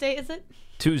 Jesus, What day is it?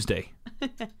 Tuesday.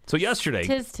 So yesterday.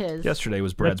 Tis. Yesterday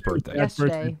was Brad's birthday. Brad's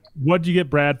Yesterday. birthday. What'd you get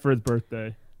Brad for his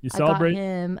birthday? You I got celebrate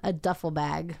him a duffel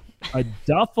bag. a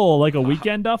duffel, like a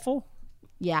weekend duffel?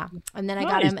 Yeah, and then I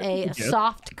got Nice, him a that's a gift.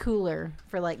 soft cooler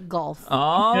for like golf.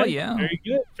 Oh Okay, yeah. Very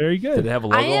good. Very Did good. it have a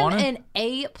I logo am on it? an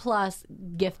A+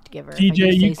 gift giver. if I TJ, do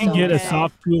you say can so get a myself.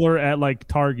 soft cooler at like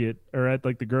Target or at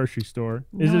like the grocery store.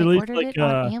 Is No, it at I least ordered like it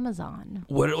on Amazon.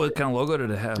 What kind of logo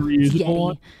did it have? reusable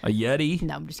one? Yeti. A Yeti?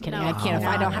 No, I'm just kidding. No. I can't. Oh,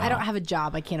 I don't. no. I don't have a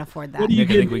job. I can't afford that. What do you Nick,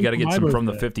 I think get we got to for get my some from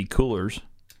the birthday? 50 coolers.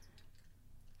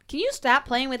 Can you stop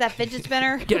playing with that fidget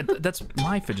spinner? Yeah, that's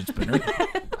my fidget spinner.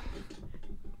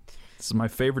 This is my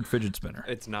favorite fidget spinner.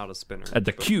 It's not a spinner. At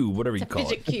the but- cube, whatever you It's a call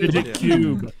fidget it. cube. Fidget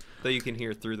cube. that you can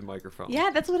hear through the microphone.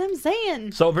 Yeah, that's what I'm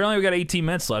saying. So apparently we got 18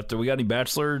 minutes left. Do we got any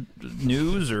Bachelor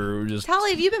news or just? Tolly,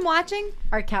 have you been watching?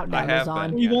 Our countdown I is have on.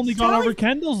 been. We've Yes. only gone Tell over us-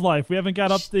 Kendall's life. We haven't got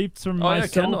updates from Oh, yeah,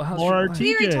 myself Kendall, how's or your life?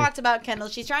 We already TJ. talked about Kendall.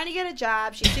 She's trying to get a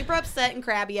job. She's super upset and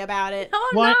crabby about it. No,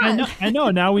 I'm Well, not. I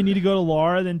know. Now we need to go to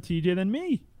Laura, then TJ, then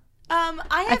me. I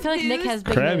I have feel like Nick news. has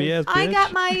big Crabby news. ass I bitch.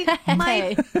 got my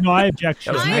Hey. No, I object.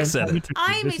 That was Nick said.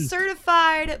 I am a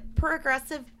certified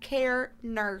progressive care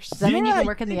nurse. Does that mean you Yeah, can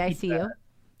work in the you can do ICU?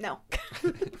 No.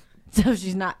 So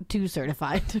she's not too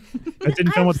certified. That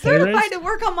didn't come I'm with pay raise. certified to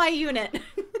work on my unit.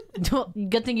 Well,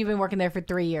 good thing you've been working there for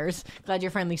 3 years. Glad you're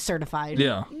finally certified.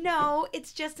 Yeah. No,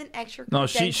 it's just an extra. No,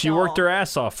 she worked her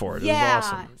ass off for it. It Yeah. was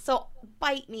awesome. So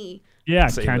bite me. Yeah,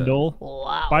 Say Kendall,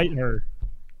 Wow. bite her.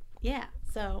 Yeah.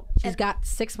 So She's got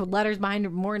 6 letters behind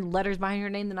her, more letters behind her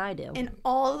name than I do. and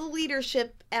all the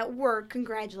leadership at work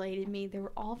congratulated me. They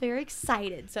were all very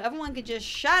excited. So everyone could just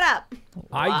shut up.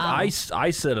 I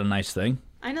said a nice thing.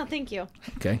 I know. Thank you.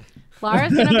 Okay.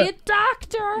 Laura's gonna be a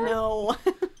doctor. No.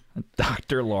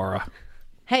 Dr. Laura.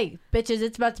 Hey, bitches,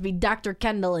 it's about to be Dr.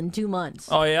 Kendall in 2 months.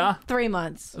 Oh, yeah? 3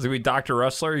 months. Is it going to be Dr.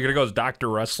 Wrestler? You're going to go as Dr.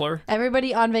 Wrestler?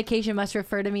 Everybody on vacation must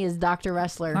refer to me as Dr.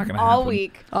 Wrestler. Not going to all happen.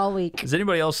 week. All week. Is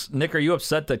anybody else, Nick, are you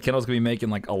upset that Kendall's going to be making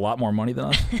like a lot more money than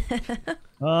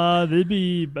us? They'd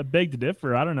be beg to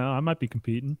differ. I don't know. I might be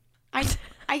competing.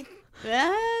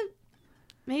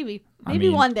 Maybe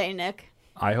mean- one day, Nick.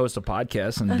 I host a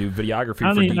podcast and do videography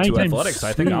I for mean, D2 anytime Athletics.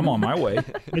 I think I'm on my way.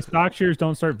 My stock shares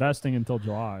don't start vesting until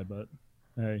July, but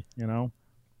hey,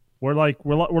 we're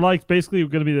like basically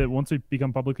going to be once we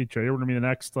become publicly traded, we're going to be the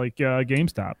next like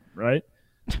GameStop, right?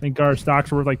 I think our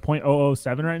stocks are worth like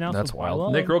 0.007 right now. That's so wild.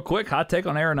 low. Nick, real quick, hot take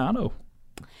on Arenado.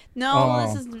 No,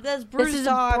 Oh. that's Bruce This is a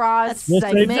talk. Bras That's We'll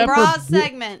save segment. that for Bras Bru-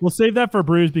 segment. We'll save that for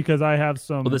Bruce because I have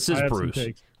some. Well, this is I have some Bruce.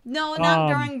 takes. No, not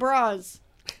Um, during bras.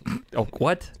 Oh,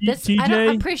 what? This, I don't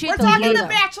TJ, appreciate We're the talking logo. The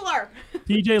Bachelor.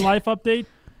 TJ life update.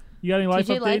 You got any life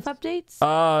TJ updates? life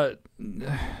updates?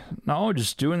 No,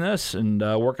 just doing this and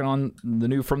working on the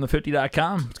new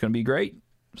FromThe50.com. It's going to be great.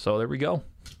 So there we go.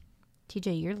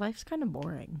 TJ, your life's kind of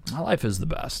boring. My life is the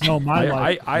best. No, my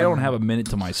life- I don't have a minute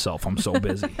to myself. I'm so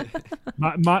busy.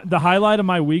 The highlight of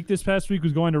my week this past week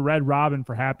was going to Red Robin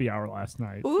for happy hour last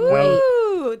night.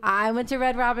 Ooh. Ooh, I went to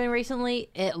Red Robin recently.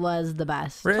 It was the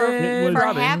best. for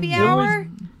happy hour.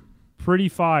 Pretty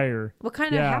fire. What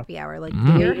kind of happy hour? Like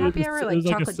Mm-hmm. beer happy hour? Like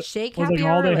chocolate shake happy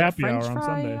hour? all-day Like happy French hour on fry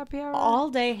Sunday. happy hour? All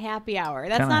day happy hour.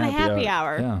 That's Kinda not a happy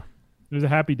hour. Yeah. It was a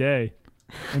happy day,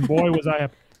 and boy was I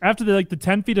happy. After the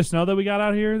 10 feet of snow that we got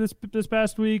out here this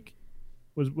past week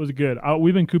was good.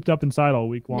 We've been cooped up inside all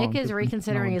week long. Nick is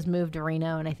reconsidering his move to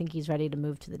Reno, and I think he's ready to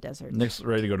move to the desert. Nick's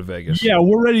ready to go to Vegas. Yeah,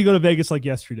 we're ready to go to Vegas like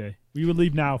yesterday. We would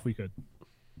leave now if we could.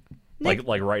 Nick,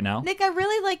 like right now. Nick, I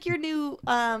really like your new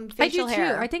facial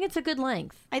hair. I think it's a good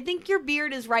length. I think your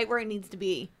beard is right where it needs to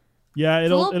be. Yeah, a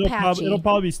it'll little patchy.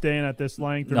 probably be staying at this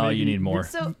length. Or No, maybe, you need more.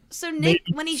 So Nick,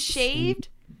 when he shaved,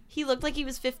 he looked like he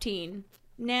was 15.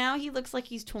 Now he looks like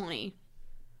he's 20.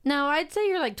 No, I'd say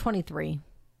you're like 23.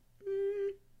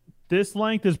 This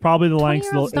length is probably the length.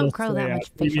 20-year-olds don't grow that much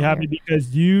You'd be facial happy hair.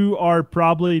 because you are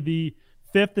probably the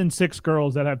 5th and 6th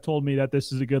girls that have told me that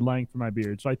this is a good length for my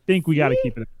beard. So I think we got to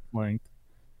keep it at this length.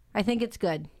 I think it's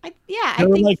good. I There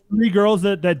were think like 3 girls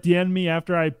that DM'd me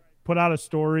after I put out a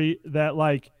story that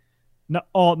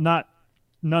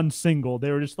none single.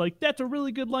 They were just like, "That's a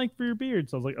really good length for your beard."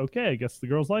 So I was like, "Okay, I guess the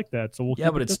girls like that." So we'll. Yeah,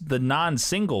 keep but it it's the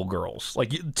non-single girls,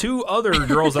 like 2 other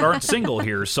girls that aren't single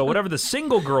here. So whatever the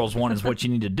single girls want is what you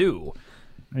need to do.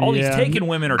 All these taken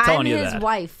women are telling you his that.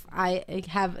 wife. I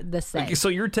have the same. So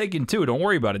you're taken too. Don't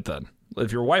worry about it then.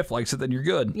 If your wife likes it, then you're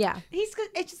good. Yeah. he's good.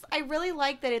 It's just I really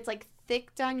like that it's like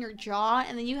thick down your jaw,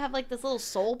 and then you have like this little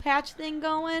soul patch thing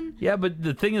going. Yeah, but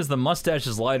the thing is, the mustache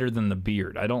is lighter than the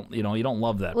beard. I don't, you don't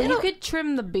love that. Well, you could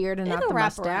trim the beard and not it'll the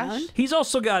wrap mustache. around. He's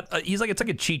also got, it's like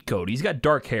a cheat code. He's got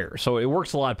dark hair, so it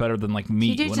works a lot better than like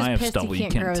me TJ's when just I have pissed stubble. he You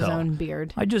can't can't grow his tell. own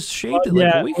beard. I just shaved it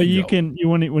like yeah, a week well, you ago. can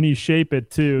when you shape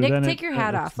it too. Nick, then take your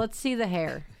hat off. Let's see the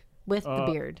hair with the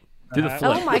beard. Do the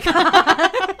flip. Oh my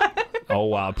god. Oh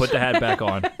wow! Put the hat back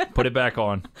on. Put it back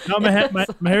on. No, my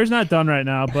hair's not done right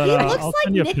now, but He looks I'll like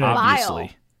send you a Nick pic. Vile.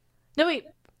 Obviously. No wait.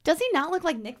 Does he not look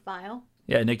like Nick Vile?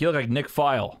 Yeah, Nick, you look like Nick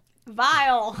File.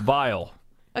 Vile. Vile.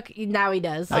 Okay, now he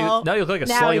does. Now you look like a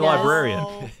Now he slutty does.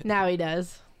 librarian. Now he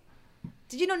does.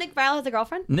 Did you know Nick Vile has a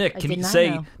girlfriend? Nick, I can did you not say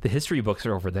know. the history books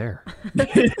are over there?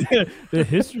 The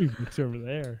history book's over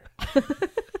there.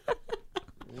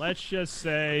 Let's just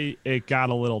say it got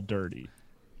a little dirty.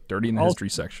 Dirty in the history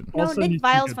section. No, Also Nick needs to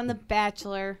Vile's get- from The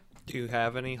Bachelor. Do you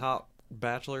have any hot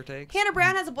bachelor takes? Hannah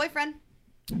Brown has a boyfriend.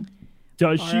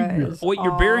 Does she really? Wait,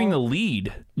 you're bearing the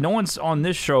lead. No one's on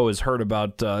this show has heard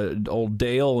about old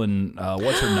Dale and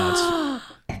what's her nuts.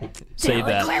 Say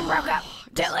that. Claire broke up.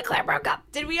 Dale and Claire broke up.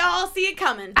 Did we all see it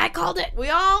coming? I called it. We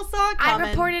all saw it coming. I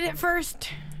reported it first.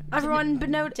 Everyone but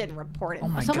no. Didn't report it. Oh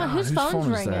my Someone God, whose phone's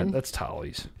phone is that? ringing? That's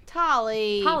Tolly's.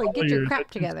 Tolly. Holly, get your Holly,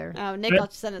 crap together. Oh, Nick will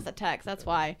send us a text. That's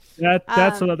why.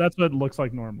 That's what it looks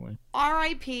like normally.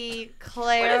 R.I.P.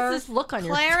 Claire. What is this look on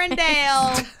your Claire and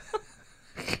Dale.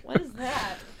 What is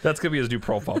that? That's gonna be his new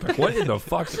profile pic. What in the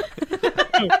fuck?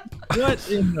 What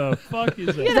in the fuck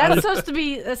is that? Is that supposed to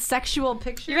be a sexual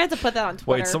picture? You're gonna have to put that on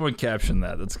Twitter. Wait, someone captioned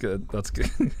that. That's good. That's good.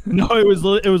 No, it was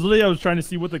literally I was trying to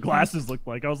see what the glasses looked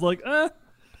like. I was like,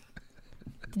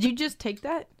 Did you just take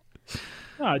that?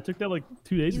 No, I took that like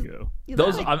 2 days ago.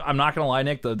 Those, I'm not gonna lie,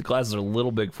 Nick. The glasses are a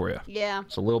little big for you. Yeah.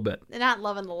 Just a little bit. They're not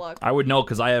loving the look. I would know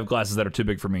because I have glasses that are too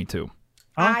big for me too.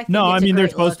 I think No, I it's a mean they're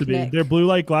great supposed to look, be. Nick. They're blue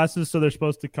light glasses, so they're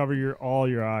supposed to cover all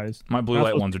your eyes. My blue That's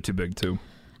light what- ones are too big too.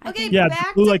 Okay, Yeah,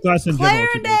 back blue to light glasses in general Claire are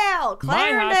too and big. Dale.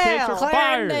 Claire and Dale.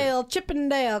 Clarendale,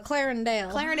 Chippendale, Clarendale.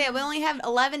 Claire and Dale. We only have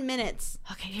 11 minutes.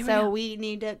 Okay, here So we we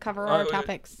need to cover our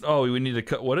topics. Oh, we need to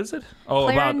cut. What is it? Oh,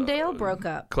 Clarendale broke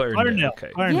up. Clarendale. Okay.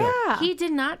 Clarendale. Yeah. He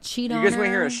did not cheat You on guys her.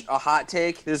 want to hear a hot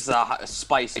take? This is a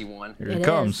spicy one. Here It it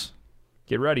comes.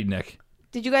 Get ready, Nick.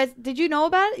 Did you know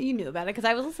about it? You knew about it because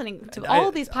I was listening to all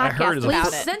of these I heard podcasts it.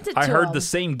 about We it. sent it to I heard him. the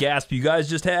same gasp you guys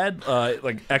just had,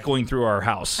 like echoing through our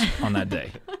house on that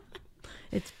day.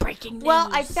 It's breaking news. Well,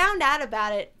 I found out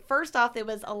about it. First off, it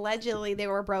was allegedly they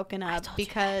were broken up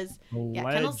because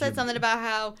Kendall said something about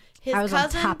how his I was on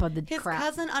cousin top of the his crap.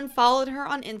 cousin unfollowed her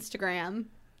on Instagram,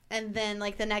 and then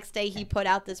like the next day he put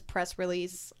out this press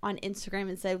release on Instagram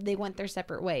and said they went their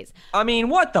separate ways. I mean,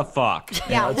 what the fuck?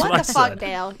 Yeah, that's what what the I fuck, said.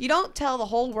 Dale? You don't tell the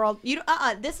whole world. You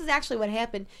this is actually what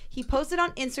happened. He posted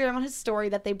on Instagram on his story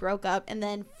that they broke up, and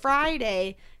then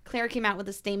Friday, Claire came out with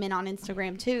a statement on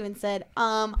Instagram too and said,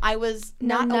 "I was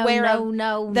not aware of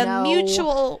the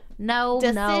mutual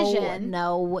decision."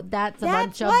 No, that's a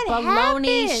That's bunch of what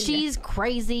baloney. happened. She's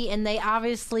crazy, and they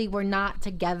obviously were not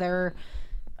together,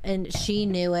 and she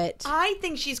knew it. I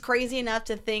think she's crazy enough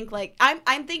to think like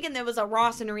I'm thinking there was a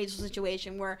Ross and Rachel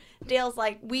situation where Dale's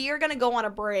like, we are gonna go on a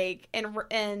break,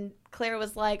 and Claire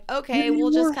was like, okay,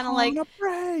 we'll just kind of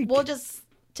like we'll just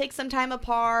take some time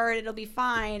apart. It'll be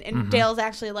fine. And Mm-hmm. Dale's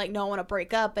actually like, no, I want to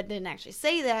break up, but didn't actually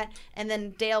say that. And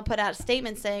then Dale put out a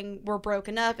statement saying we're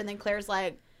broken up. And then Claire's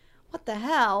like, what the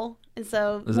hell? And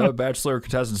so, Is that what Bachelor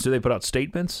contestants do? They put out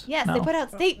statements? yes, No. they put out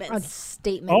statements.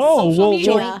 Statements. Oh,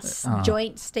 Social well, media.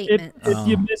 Joint statement.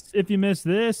 If you miss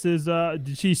this,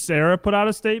 did Sarah put out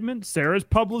a statement? Sarah's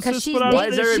publicist she's put out Why a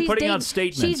is statement. everybody she's putting out dating-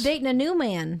 statements? She's dating a new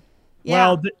man. Yeah.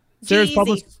 Well, Sarah's G-Eazy.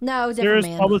 publicist. No, different Sarah's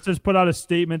man. publicist put out a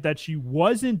statement that she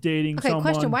wasn't dating Okay, someone.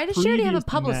 question. Why does she already have a previous to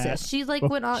that. publicist? She's like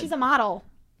went on. She's a model.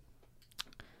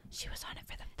 She was on it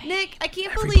for the fame. Nick, I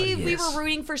can't Everybody believe we is. were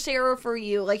rooting for Sarah for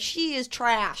you. Like, she is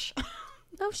trash.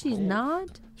 No, she's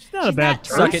not. She's not a bad not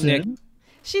trash. Suck it, Nick.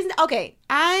 She's okay.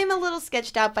 I'm a little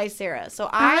sketched out by Sarah. So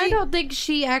I don't think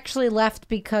she actually left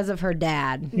because of her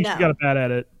dad. no. She got a bad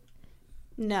edit.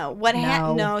 No,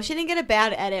 No. no, she didn't get a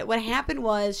bad edit. What happened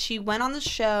was she went on the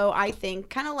show, I think,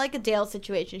 kind of like a Dale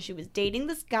situation. She was dating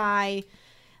this guy,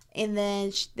 and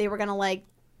then they were gonna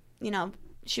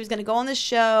she was gonna go on the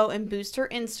show and boost her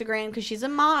Instagram because she's a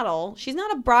model. She's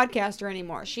not a broadcaster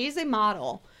anymore. She's a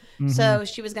model. So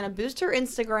she was gonna boost her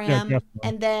Instagram, definitely.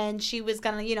 and then she was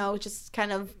gonna, just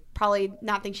kind of probably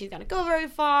not think she's gonna go very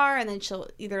far, and then she'll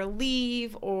either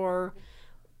leave or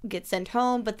get sent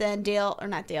home. But then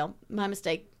my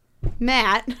mistake,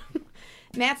 Matt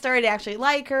started to actually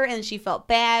like her, and she felt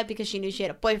bad because she knew she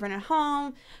had a boyfriend at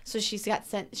home. So she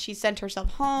sent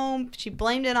herself home. She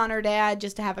blamed it on her dad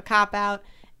just to have a cop out,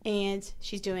 and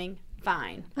she's doing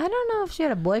fine. I don't know if she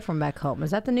had a boyfriend back home.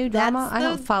 Is that the new drama? That's I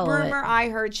don't the follow rumor it. I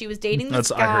heard. She was dating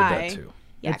this I guy. heard that too.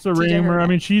 Yeah, It's a TJ heard rumor. I that.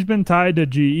 mean, she's been tied to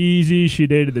G-Eazy. She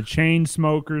dated the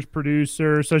Chainsmokers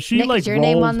producer. So she Nick, is your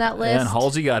name rolls- on that list? And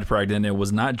Halsey got pregnant. It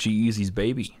was not G-Eazy's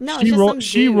baby. No, it's She, just ro- some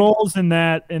she dude. rolls in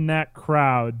that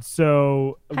crowd.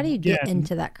 So How do you get again,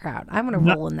 into that crowd? I want to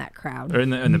roll in that crowd. Or in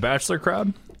the Bachelor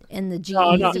crowd? In the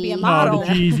No, no, G-Eazy. be a no, model.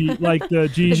 the G-Eazy, like the The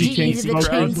G-Eazy G-Eazy, the Chainsmokers,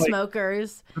 chain like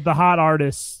smokers. the hot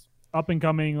artists, up and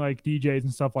coming like DJs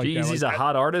and stuff like G-Eazy's that. a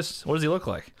hot artist? What does he look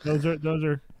like? Those are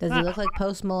Does he look like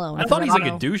Post Malone? I thought he's like a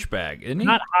don't know. douchebag, isn't he?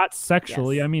 not hot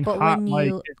sexually. Yes. I mean But hot when like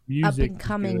you his music. up and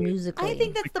coming is good. musically. I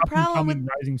think that's Like, the up and problem with coming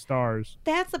rising stars.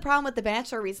 That's the problem with The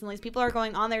Bachelor recently is people are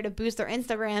going on there to boost their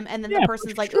Instagram, and then Yeah, the for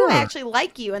person's like, sure. "Oh, I actually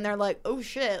like you," and they're like, "Oh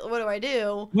shit, what do I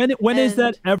do?" When has And-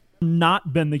 that ever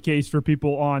not been the case for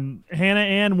people on Hannah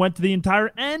Ann went to the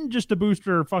entire end just to boost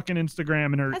her fucking Instagram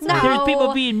and her That's No. not- There's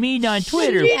people being mean on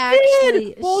She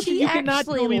actually, Bullshit, she you cannot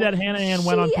actually, tell me that Hannah Ann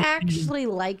went on She 15 actually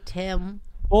liked him.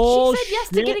 bullshit. She said yes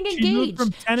to getting She moved engaged.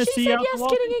 from Tennessee She said out to yes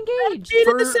Los getting Angeles. engaged. They did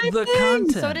For the same the thing.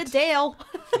 content. So did Dale.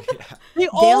 They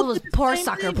all Dale was did the poor same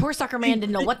sucker. thing. Poor sucker man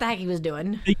didn't know what the heck he was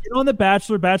doing. They get on the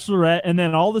Bachelor, Bachelorette, and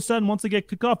then all of a sudden, once they get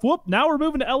kicked off, whoop! Now we're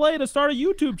moving to LA to start a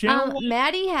YouTube channel.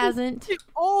 Maddie hasn't. They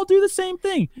all do the same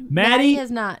thing. Maddie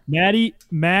has not.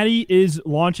 Maddie is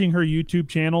launching her YouTube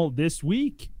channel this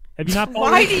week. Have you not?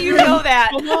 Why do you know that?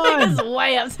 Come on, It's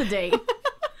way up to date.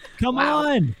 come Wow.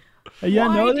 on. You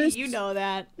Why know do this? you know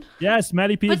that? Yes,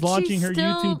 Maddie P is But launching she's her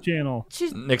still- YouTube channel.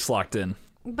 She's, Nick's locked in.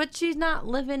 but she's not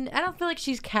living. I don't feel like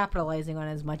she's capitalizing on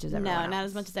as much as everyone No, else. not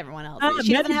as much as everyone else. Uh,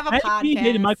 She doesn't have a Maddie P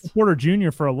dated podcast. Michael Porter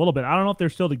Jr. for a little bit. I don't know if they're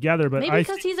still together, but Maybe I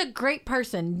because he's a great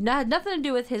person. Nothing to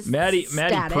do with his Maddie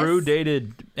status. Prue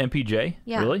dated MPJ?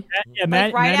 Yeah. Really? yeah,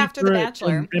 Like, right after The Prue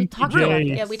Bachelor. and We talked MPJ about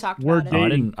this. Yeah, we talked were about it. Oh,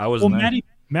 dating. I wasn't there.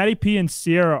 Maddie P and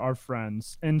Sierra are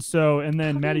friends, and then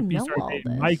How do Maddie you P know started all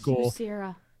dating this? Michael.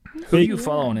 Sierra. Who do you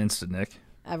follow on Insta, Nick?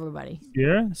 Everybody.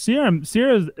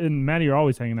 Sierra and Maddie are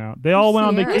always hanging out. They all went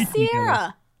on Sierra? vacation. Who's together.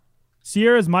 Sierra?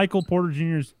 Sierra's Michael Porter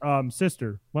Jr.'s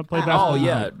sister. Went play basketball. Oh,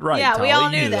 yeah, right. Yeah, we Tali,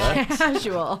 all you knew that.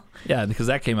 Casual. Yeah, because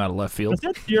that came out of left field.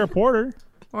 That's Sierra Porter.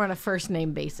 We're on a first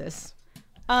name basis.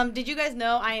 Did you guys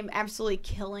know I am absolutely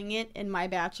killing it in my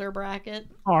Bachelor bracket?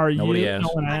 Are Nobody you? asked. No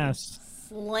one asked.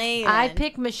 Slaying. I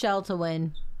picked Michelle to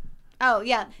win. Oh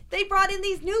yeah, they brought in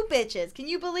these new bitches. Can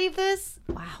you believe this?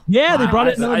 Wow. Yeah, they brought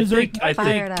I, it to I Missouri. think I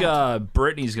Fired think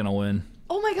Brittany's gonna win.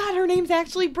 Oh my God, her name's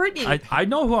actually Brittany. I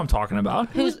know who I'm talking about.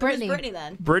 Who's Brittany? Who's Brittany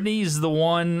then? Brittany's the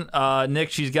one, Nick.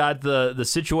 She's got the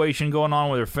situation going on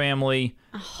with her family,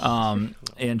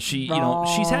 and she's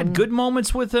had good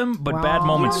moments with him, but bad Wrong.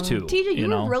 moments too. TJ, you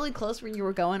know? were really close when you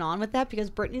were going on with that because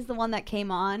Brittany's the one that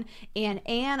came on, and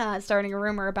Anna is starting a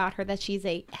rumor about her that she's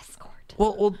a escort.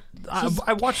 Well,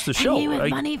 I watched the show. Pay me with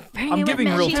money, pay me I'm with giving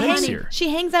men. real She takes hangs- here. She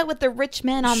hangs out with the rich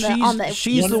men on the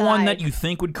She's the one side. that you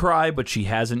think would cry, but she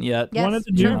hasn't yet. Yes. One of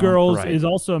the new girls Right. is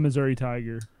also a Missouri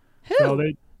Tiger. Who? So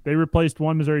they replaced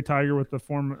one Missouri Tiger with a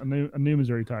new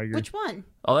Missouri Tiger. Which one?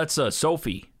 Oh, that's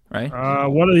Sophie, right?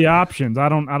 What are the options? I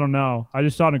don't know. I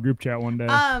just saw it in a group chat one day.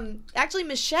 Actually,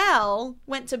 Michelle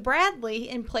went to Bradley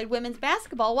and played women's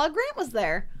basketball while Grant was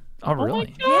there. Oh,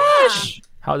 really? Gosh.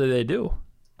 How did they do?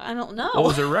 I don't know. What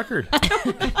was their record?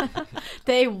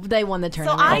 They won the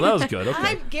tournament. That was good. Okay.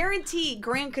 I guarantee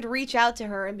Grant could reach out to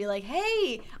her and be like,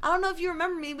 "Hey, I don't know if you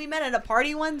remember me. We met at a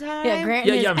party one time." Yeah, Grant.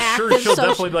 Yeah, I'm sure she'll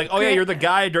definitely be like, "Oh yeah, you're the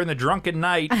guy during the drunken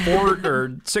night 4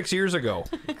 or 6 years ago."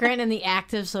 Grant and the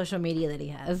active social media that he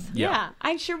has. Yeah,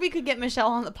 I'm sure we could get Michelle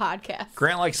on the podcast.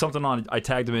 Grant liked something I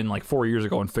tagged him in like 4 years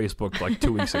ago on Facebook, like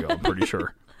 2 weeks ago. I'm pretty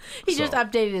sure. He just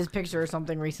updated his picture or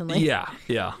something recently. Yeah.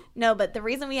 No, but the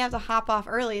reason we have to hop off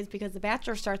early is because The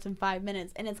Bachelor starts in 5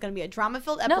 minutes, and it's going to be a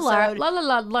drama-filled episode. No,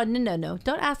 Laura, no.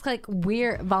 Don't act like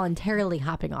we're voluntarily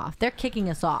hopping off. They're kicking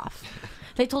us off.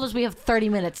 They told us we have 30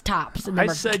 minutes tops. And I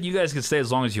said you guys can stay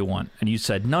as long as you want, and you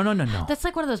said no. That's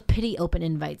like one of those pity open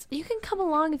invites. You can come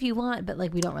along if you want, but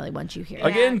like we don't really want you here.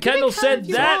 Again, Kendall said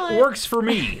that works for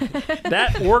me.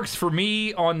 That works for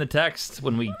me on the text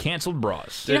when we canceled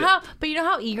bras. You know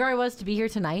how eager I was to be here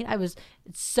tonight? It was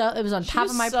on top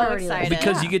of my priority list.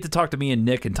 Because you get to talk to me and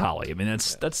Nick and Tolly. I mean,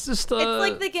 that's just. It's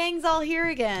like the gang's all here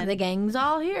again. The gang's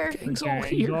all here. Gang's all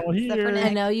here.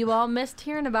 I know you all missed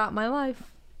hearing about my life.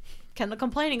 Kendall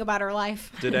complaining about her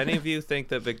life. Did any of you think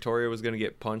that Victoria was going to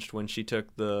get punched when she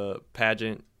took the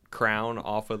pageant crown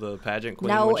off of the pageant queen?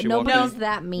 No, when she nobody's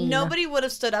that mean. Nobody would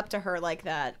have stood up to her like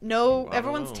that. No,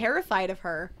 everyone's terrified of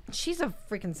her. She's a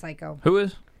freaking psycho. Who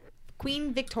is?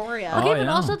 Queen Victoria. Okay, but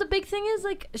also the big thing is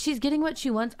like she's getting what she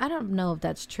wants. I don't know if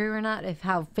that's true or not, if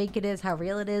how fake it is, how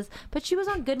real it is. But she was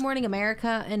on Good Morning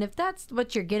America, and if that's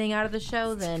what you're getting out of the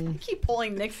show, then keep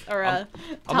pulling Nick's or I'm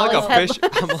like a fish.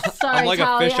 I'm like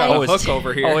a fish on a hook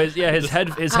over here. Oh, his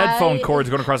headphone cord's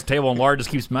going across the table, and Laura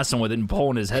just keeps messing with it and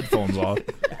pulling his headphones off.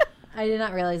 I did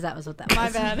not realize that was what that was.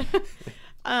 My bad.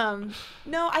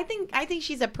 No, I think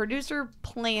she's a producer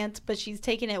plant, but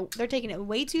they're taking it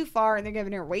way too far, and they're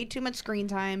giving her way too much screen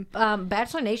time.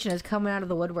 Bachelor Nation is coming out of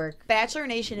the woodwork. Bachelor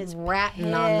Nation is ratting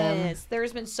pissed. on them.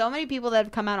 There's been so many people that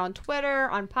have come out on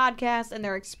Twitter, on podcasts, and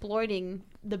they're exploiting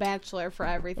The Bachelor for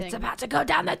everything. It's about to go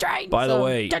down the drain. By the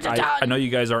way, I know you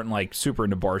guys aren't like super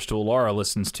into Barstool. Laura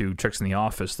listens to Chicks in the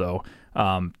Office, though.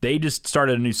 They just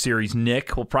started a new series.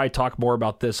 Nick will probably talk more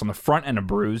about this on the front end of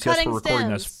Brews. Yes, we're recording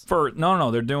this for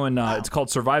they're doing it's called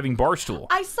Surviving Barstool.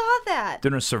 I saw that.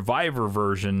 Doing a Survivor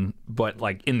version, but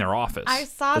like in their office. I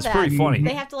saw that. It's pretty funny.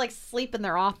 They have to like sleep in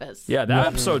their office. Yeah, that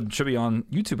episode should be on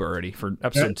YouTube already for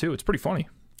episode 2. It's pretty funny.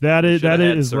 That is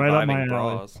right up my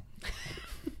alley.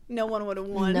 No one would have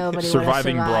won. Nobody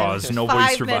Surviving bras.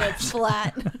 Nobody survived. 5 minutes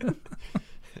flat.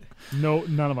 No,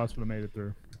 none of us would have made it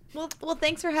through. Well,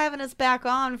 thanks for having us back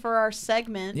on for our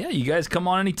segment. Yeah, you guys come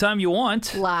on anytime you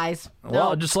want. Lies. Well,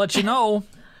 I'll just let you know.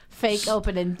 Fake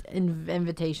open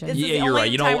invitation. Yeah, you're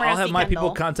right. I'll have my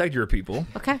people contact your people.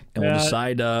 Okay. And we'll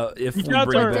decide if we bring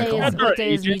it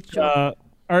back on.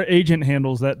 Our agent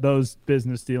handles those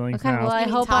business dealings. Okay, now. well, I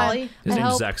hope his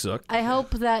name's Zach Zook. I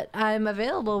hope that I'm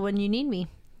available when you need me.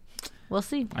 We'll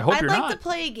see. I hope I'd you're like not. to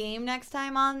play a game next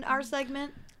time on our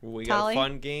segment. We got a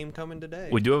fun game coming today.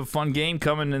 We do have a fun game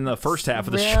coming in the first half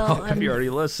of the show. If you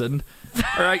already listened,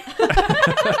 all right.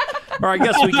 Or I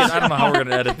guess we can. I don't know how we're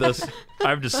gonna edit this. I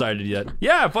haven't decided yet.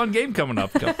 Yeah, fun game coming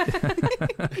up.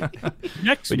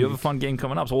 Next, we do have a fun game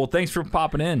coming up. So, well, thanks for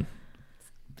popping in.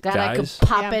 Glad I could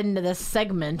pop into this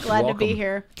segment. Glad to be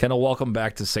here. Kendall, welcome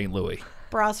back to St. Louis.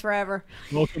 Bras forever.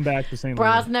 Welcome back to St. Louis.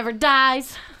 Bras never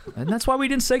dies. And that's why we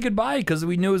didn't say goodbye, because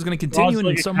we knew it was going to continue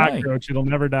in some way. It'll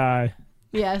never die.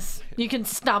 Yes, you can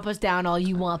stomp us down all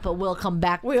you want, but we'll come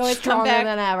back. We always stronger come back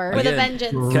than ever with a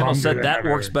vengeance. Kendall said that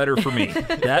works better for me.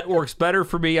 That works better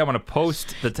for me. I'm going to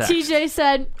post the text. TJ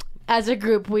said, as a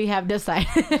group, we have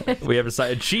decided. We have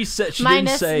decided. She said she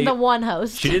Minus didn't say the one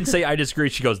host. She didn't say I disagree.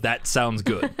 She goes, that sounds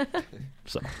good.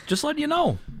 So just letting you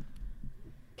know.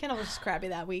 Kendall was just crabby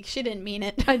that week. She didn't mean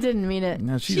it. I didn't mean it.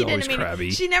 No, she's always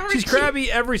crabby. She's crabby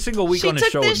every single week on the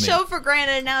show with me. She took this show for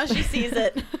granted, and now she sees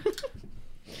it.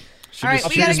 She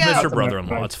just missed her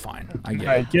brother-in-law. It's fine. I get it.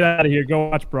 All right, get out of here. Go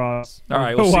watch Bras. All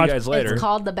right, we'll see you guys later. It's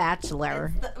called The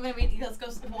Bachelor. Let's go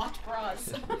watch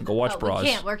Bras. Go watch Bras. We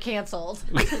can't. We're canceled.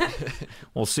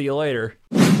 We'll see you later.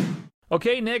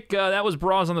 Okay, Nick, that was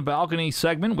Bras on the Balcony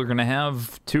segment. We're going to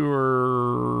have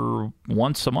tour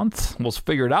once a month. We'll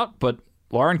figure it out, but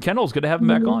Laura and Kendall's good to have them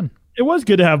back on. It was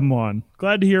good to have them on.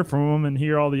 Glad to hear from them and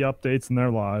hear all the updates in their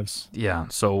lives. Yeah,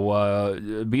 so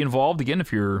be involved again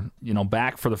if you're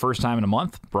back for the first time in a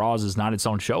month. Bras is not its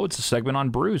own show. It's a segment on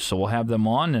Brews, so we'll have them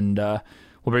on, and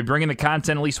we'll be bringing the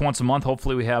content at least once a month.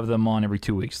 Hopefully we have them on every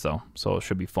 2 weeks, though, so it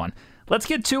should be fun. Let's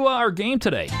get to our game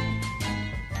today.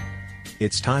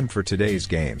 It's time for today's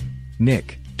game.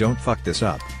 Nick, don't fuck this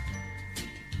up.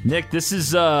 Nick, this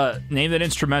is Name That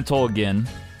Instrumental again.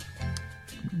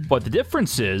 But the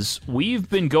difference is we've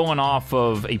been going off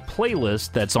of a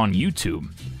playlist that's on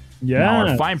YouTube. Yeah. Now,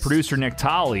 our fine producer, Nick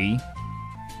Tolley,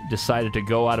 decided to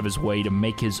go out of his way to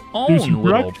make his own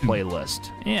little playlist.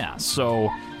 Yeah, so,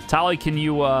 Tolley, can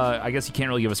you, I guess you can't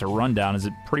really give us a rundown. Is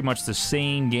it pretty much the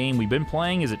same game we've been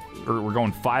playing? Is it, or we're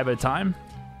going 5 at a time?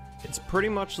 It's pretty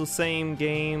much the same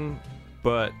game,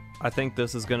 but I think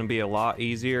this is going to be a lot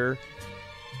easier.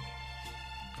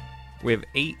 We have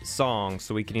 8 songs,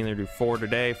 so we can either do 4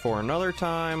 today, 4 another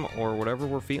time, or whatever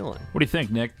we're feeling. What do you think,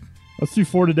 Nick? Let's do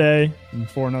 4 today and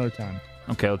 4 another time.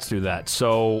 Okay, let's do that.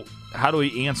 So, how do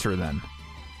we answer then?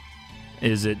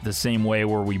 Is it the same way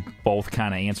where we both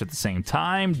kind of answer at the same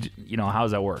time? You know, how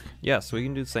does that work? Yes, we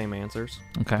can do the same answers.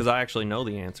 Okay. Because I actually know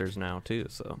the answers now, too.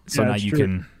 So now you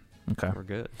can... Okay. We're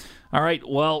good. All right,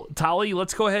 well, Tolley,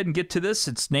 let's go ahead and get to this.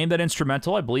 It's Name That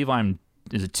Instrumental. I believe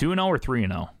is it 2-0 or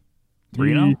 3-0?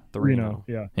 3-0? 3-0,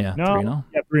 yeah. Yeah, no, 3-0?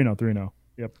 Yeah, 3-0.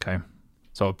 Yep. Okay.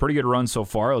 So a pretty good run so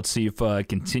far. Let's see if it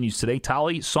continues today.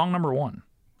 Tolley, song number 1.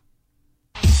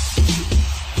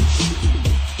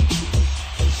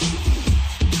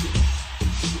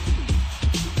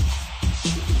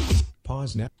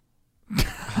 Pause now.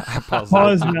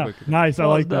 Pause now. Nice, I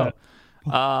like that.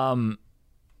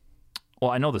 Well,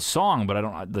 I know the song, but I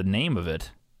don't know the name of it.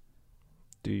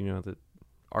 Do you know the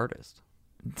artist?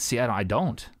 See, I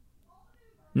don't.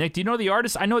 Nick, do you know the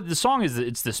artist? I know the song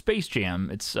it's the Space Jam.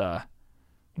 It's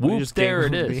Whoops, there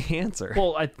it is. The answer.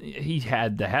 Well, he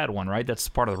had one, right? That's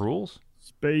part of the rules.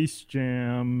 Space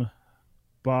Jam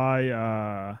by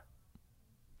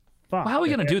Well, how are we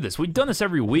gonna do this? We've done this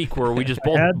every week where we just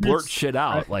both blurt shit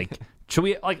out. Like, should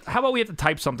we how about we have to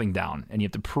type something down and you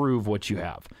have to prove what you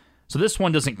have? So this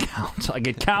one doesn't count. Like,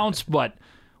 it counts, but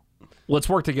let's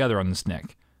work together on this, Nick.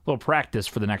 A little practice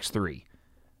for the next 3.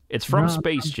 It's from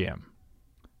Space Jam.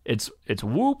 It's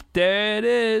Whoop, there it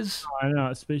is. I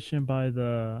know, Space Jam by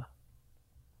the...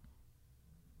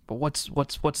 But what's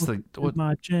the... What,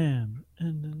 my jam.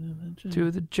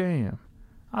 To the jam.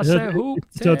 I say whoop.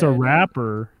 So it's a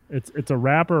rapper. It's a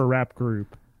rapper or rap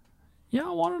group. Yeah,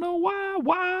 I want to know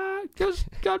why? Just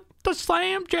got the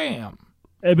Slam Jam.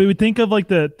 Hey, but we think of the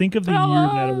year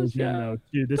that it was,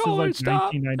 dude, this is like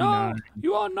 1999. No,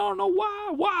 you all know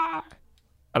why?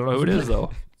 I don't know who it is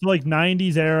though. So like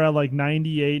 90s era, like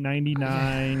 98,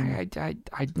 99.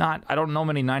 I don't know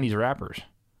many 90s rappers.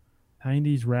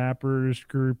 90s rappers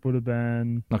group would have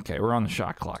been. Okay, we're on the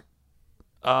shot clock.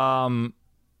 I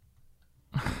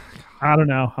don't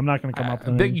know. I'm not going to come up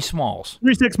with Biggie Smalls.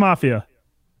 3 6 Mafia.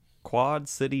 Quad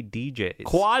City DJs.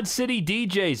 Quad City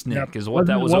DJs, Nick, is what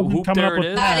that was. Whoop, there it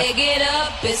is. Get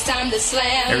up, it's time to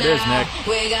slam. There it is, Nick.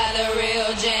 We got the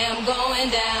real jam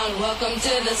going down. Welcome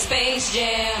to the Space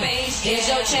Jam. Here's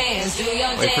your chance, do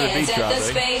your dance at the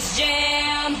Space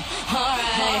Jam. All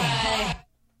right.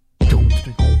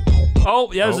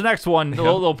 Oh, yeah, there's the next one. A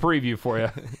little preview for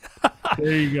you.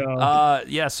 There you go.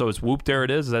 Yeah, so it's Whoop, there it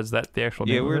is. That's that the actual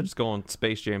name. Yeah, we're of it? just going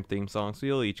Space Jam theme song, so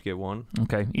you'll each get one.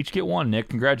 Okay, each get one, Nick.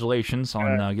 Congratulations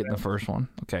on getting the first one.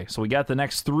 Okay, so we got the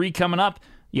next 3 coming up.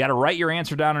 You got to write your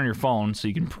answer down on your phone so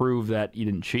you can prove that you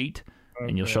didn't cheat,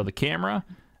 and you'll show the camera.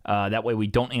 That way we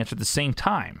don't answer at the same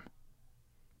time.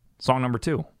 Song number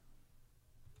 2.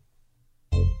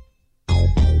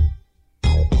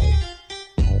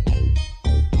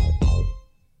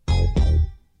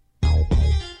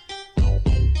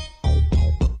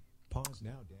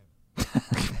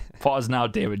 Pause now,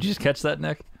 David. Did you just catch that,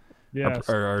 Nick? Yes.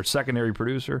 Our secondary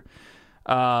producer.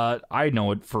 I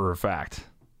know it for a fact.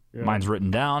 Yeah. Mine's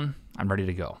written down. I'm ready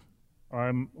to go. Hold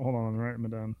on. I'm writing it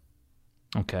down.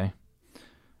 Okay.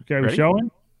 Okay, we're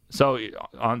showing? So,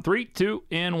 on 3, 2,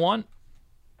 and 1.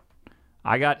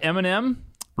 I got Eminem,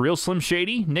 Real Slim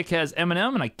Shady. Nick has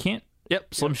Eminem, and I can't...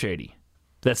 Yep, Slim Shady.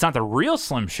 That's not the real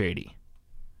Slim Shady.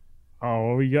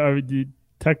 Oh, we got...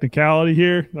 Technicality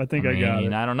here? I think I got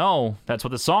it. I don't know. That's what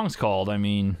the song's called. I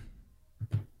mean,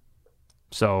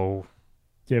 so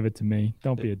give it to me.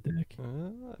 Don't be a dick. All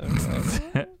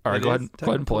right, go ahead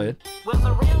and play it.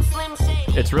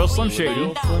 It's Real Slim Shady.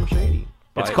 Real Slim Shady.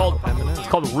 It's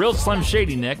called Real Slim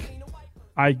Shady, Nick.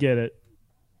 I get it.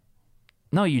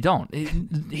 No, you don't.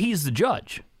 He's the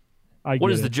judge. What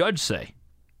does the judge say?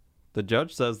 The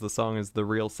judge says the song is The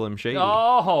Real Slim Shady.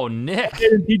 Oh, Nick.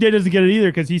 DJ doesn't get it either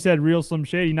because he said Real Slim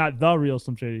Shady, not The Real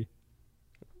Slim Shady.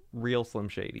 Real Slim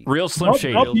Shady. Real Slim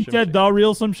Shady. Nope, he said The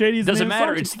Real Slim Shady. It doesn't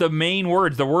matter. It's the main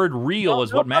words. The word real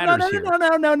is what matters here.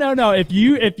 No. If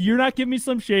you're not giving me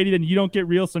Slim Shady, then you don't get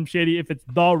Real Slim Shady if it's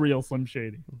The Real Slim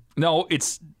Shady. No,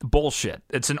 it's bullshit.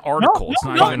 It's an article. It's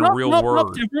not even a real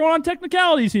word. If we're on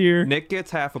technicalities here. Nick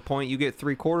gets half a point. You get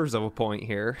 3/4 of a point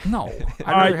here. No,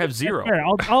 I'd rather have 0. Fair.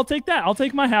 I'll take that. I'll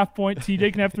take my half point.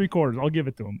 TJ can have 3/4. I'll give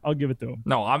it to him.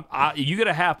 No, you get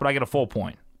a half, but I get a full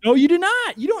point. No, you do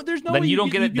not. You don't. There's no. Then way you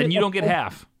don't get it. Then you don't get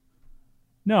half.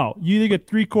 No, you either get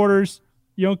 3/4.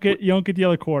 You don't get the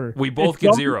other quarter. We both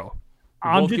get 0. We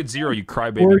both get 0. You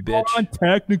crybaby bitch. We're on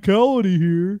technicality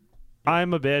here.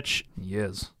 I'm a bitch. He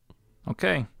is.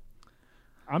 Okay.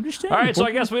 I'm just saying. All right, so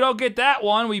I guess we don't get that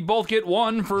one. We both get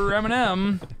 1 for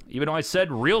Eminem, even though I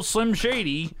said real Slim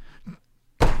Shady.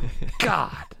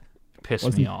 God,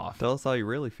 pissed me off. Tell us how you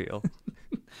really feel.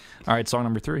 All right, song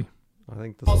number 3. I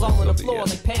think this is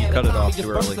you cut it off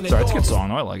too early. Sorry, it's a good song.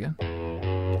 though. I like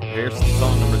it. Here's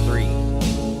song number 3.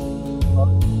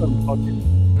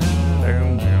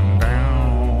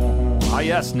 Ah,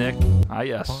 yes, Nick. Ah,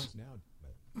 yes.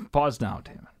 Pause now,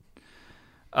 damn it.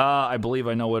 I believe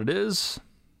I know what it is.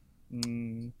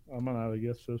 I'm gonna have to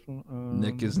guess this one.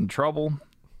 Nick is in trouble.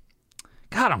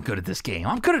 God, I'm good at this game.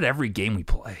 I'm good at every game we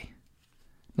play.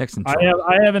 Nick's in trouble.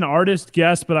 I have an artist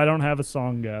guess, but I don't have a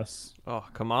song guess. Oh,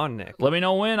 come on, Nick. Let me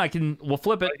know when. We'll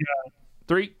flip it.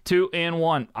 3, 2, and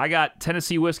 1. I got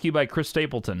Tennessee Whiskey by Chris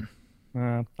Stapleton.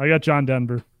 I got John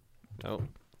Denver. Oh.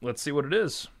 Let's see what it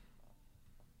is.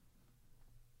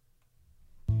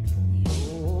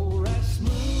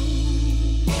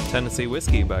 Tennessee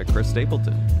Whiskey by Chris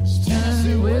Stapleton.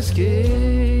 Tennessee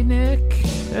Whiskey, Nick.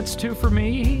 That's 2 for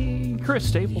me. Chris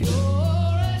Stapleton.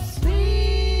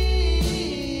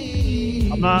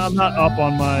 I'm not up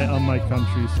on my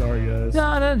country. Sorry, guys.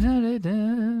 Da, da, da, da,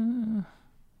 da.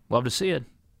 Love to see it.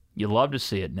 You love to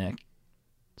see it, Nick.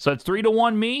 So it's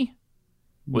 3-1 me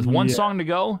with one song to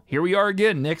go. Here we are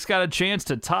again. Nick's got a chance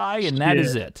to tie, and that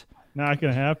is it. Not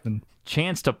gonna happen.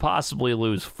 Chance to possibly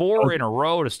lose 4 in a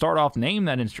row to start off. Name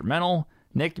that instrumental.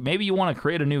 Nick, maybe you want to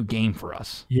create a new game for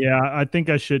us. Yeah, I think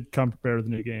I should come prepared with a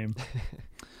new game.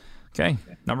 Okay,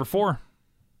 number 4.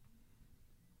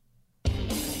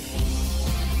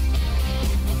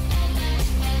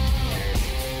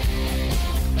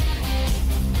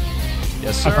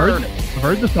 Yes, sir. I've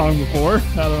heard the song before.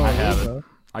 I don't know. I have it.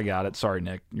 I got it. Sorry,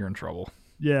 Nick. You're in trouble.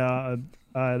 Yeah,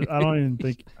 I don't even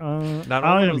think. Not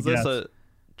only was this a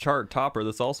chart topper,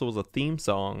 this also was a theme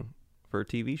song for a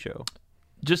TV show.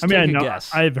 Just take a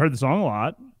guess. I've heard the song a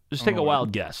lot. Just take a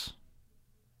wild guess.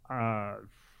 I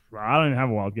don't even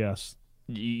have a wild guess.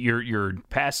 You're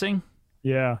passing?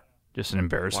 Yeah. Just an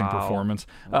embarrassing performance.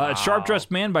 It's Sharp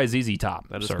Dressed Man by ZZ Top.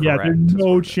 That is correct. Yeah, there's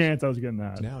no chance I was getting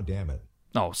that. Now, damn it.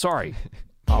 Oh, sorry.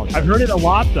 I've heard it a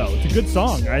lot, though. It's a good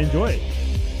song. I enjoy it.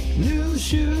 New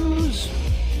shoes.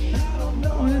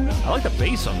 I like the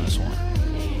bass on this one.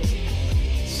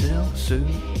 Silk suit.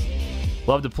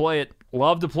 Love to play it.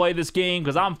 Love to play this game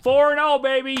because I'm 4-0,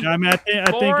 baby. Yeah, I mean, I think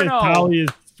that Tally is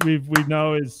we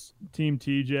know is Team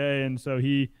TJ, and so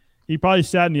he probably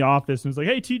sat in the office and was like,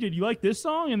 "Hey, TJ, do you like this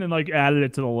song?" And then like added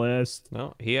it to the list.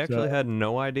 No, he actually had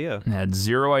no idea. Had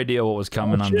zero idea what was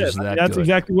coming. Oh, I'm just that That's good.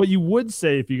 exactly what you would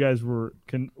say if you guys were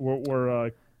I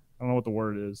don't know what the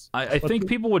word is. I think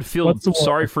people would feel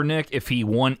sorry for Nick if he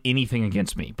won anything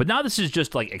against me. But now this is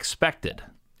just like expected.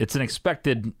 It's an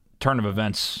expected turn of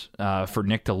events for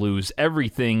Nick to lose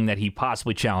everything that he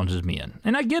possibly challenges me in.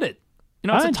 And I get it. You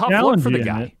know, it's a tough look for the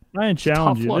guy. I didn't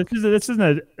challenge you. This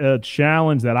isn't a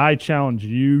challenge that I challenge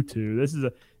you to. This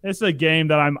is a game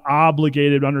that I'm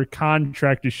obligated under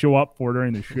contract to show up for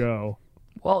during the show.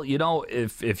 Well, you know,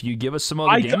 if you give us some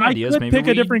other game ideas, maybe pick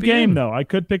a different game, though. I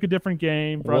could pick a different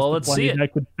game for us to let's play see it.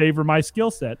 that could favor my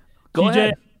skill set. Go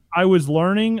ahead. I was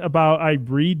learning about. I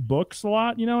read books a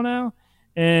lot, now,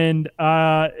 and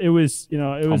it was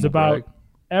about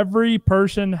every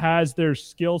person has their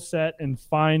skill set and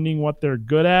finding what they're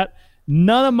good at.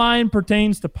 None of mine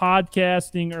pertains to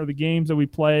podcasting or the games that we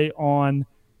play on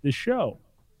the show.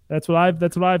 That's what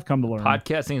I've come to learn.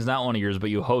 Podcasting is not one of yours,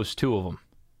 but you host 2 of them.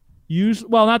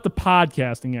 Well, not the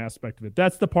podcasting aspect of it.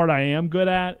 That's the part I am good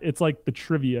at. It's like the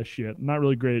trivia shit. I'm not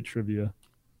really great at trivia.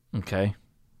 Okay.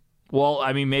 Well,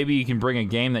 I mean, maybe you can bring a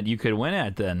game that you could win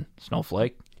at then,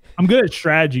 Snowflake. I'm good at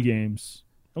strategy games.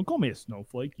 Don't call me a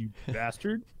snowflake, you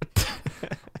bastard.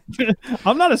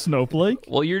 I'm not a snowflake.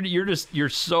 Well, you're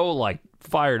so like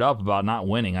fired up about not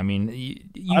winning. I mean,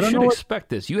 you should expect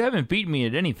this. You haven't beaten me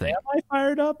at anything. Am I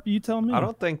fired up? You tell me. I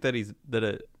don't think that it's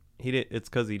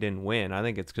because he didn't win. I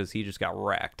think it's because he just got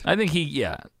wrecked. I think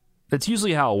that's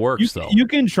usually how it works, though. You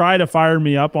can try to fire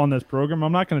me up on this program.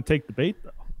 I'm not going to take the bait,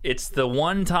 though. It's the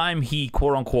one time he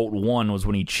quote unquote won was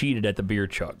when he cheated at the beer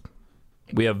chug.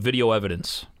 We have video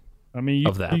evidence. I mean,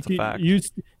 That's a fact.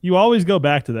 You always go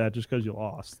back to that just because you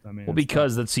lost. I mean, Well,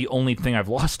 because that's the only thing I've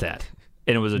lost at,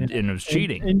 and it was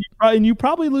cheating. And you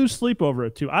probably lose sleep over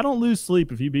it too. I don't lose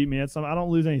sleep if you beat me at something. I don't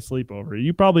lose any sleep over it.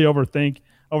 You probably overthink,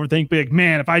 big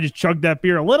man. If I just chugged that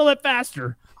beer a little bit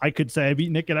faster, I could say I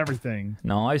beat Nick at everything.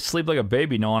 No, I sleep like a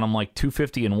baby knowing I'm like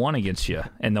 250-1 against you,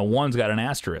 and the one's got an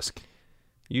asterisk.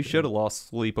 You should have lost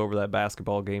sleep over that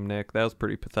basketball game, Nick. That was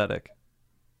pretty pathetic.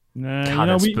 Nah, God,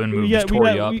 that spin move tore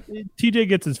you up. TJ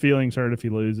gets his feelings hurt if he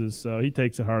loses, so he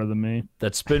takes it harder than me.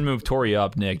 That spin move tore you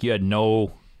up, Nick. You had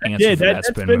no answer for that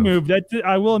spin move.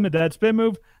 I will admit that spin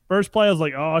move. First play, I was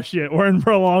like, "Oh shit, we're in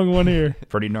for a long one here."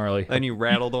 Pretty gnarly. And you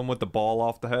rattled him with the ball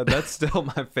off the head. That's still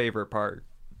my favorite part.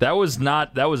 That was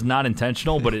not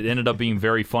intentional, but it ended up being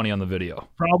very funny on the video.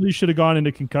 Probably should have gone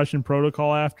into concussion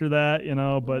protocol after that,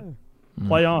 but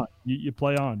play on. You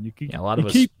play on.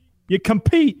 You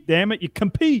compete, damn it. You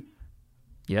compete.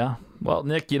 Yeah. Well,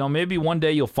 Nick, maybe one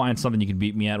day you'll find something you can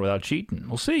beat me at without cheating.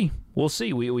 We'll see.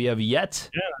 We have yet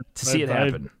to see it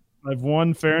happen. I've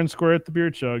won fair and square at the beer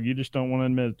chug. You just don't want to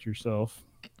admit it yourself.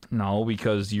 No,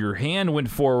 because your hand went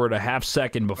forward a half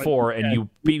second before, and you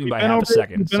beat me by half a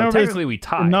second. So technically we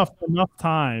tied. Enough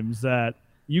times that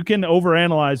you can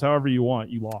overanalyze however you want.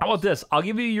 You lost. How about this? I'll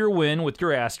give you your win with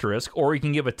your asterisk, or you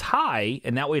can give a tie,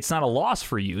 and that way it's not a loss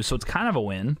for you, so it's kind of a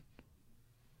win.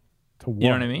 You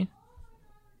know what I mean?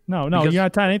 No, you're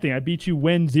not tying anything. I beat you,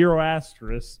 win 0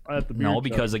 asterisk at the beer chug.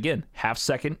 Because again, half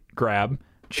second grab,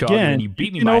 chug, and then you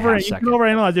beat me by half second. You can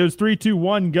overanalyze. It was 3, 2,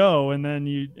 1, go, and then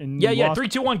you. Yeah, 3,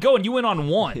 2, 1, go, and you win on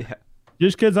 1. Yeah.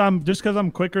 Just because I'm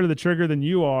quicker to the trigger than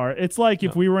you are, it's like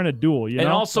if we were in a duel. And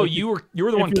also, like you were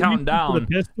the one counting down. The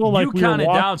pistol, like you counted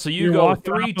down, so you go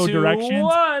 3, 2,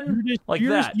 1, like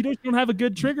that. You just don't have a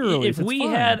good trigger release. If we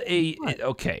had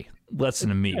okay. Listen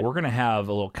to me. We're going to have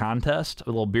a little contest, a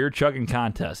little beer chugging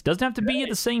contest. Doesn't have to be at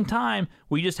the same time.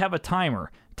 We just have a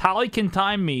timer. Tolly can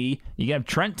time me. You can have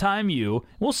Trent time you.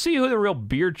 We'll see who the real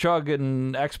beer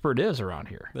chugging expert is around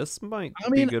here. This might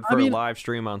be good for a live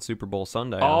stream on Super Bowl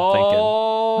Sunday. I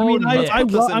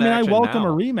welcome a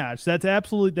rematch. That's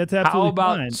absolutely How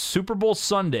about fine. Super Bowl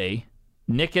Sunday?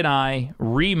 Nick and I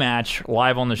rematch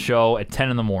live on the show at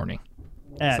 10 in the morning.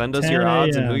 Send us your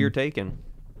odds and who you're taking.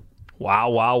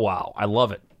 Wow. I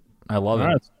love it. All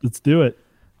right, let's do it.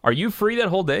 Are you free that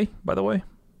whole day, by the way?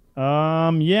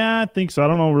 Yeah, I think so. I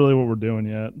don't know really what we're doing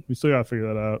yet. We still got to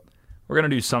figure that out. We're going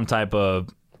to do some type of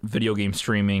video game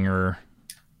streaming or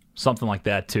something like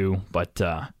that too, but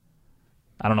I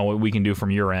don't know what we can do from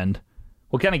your end.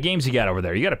 What kind of games you got over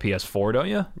there? You got a PS4, don't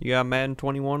you? You got Madden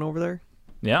 21 over there?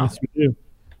 Yeah. Yes, we do.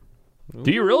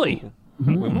 Do you really?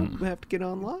 We won't have to get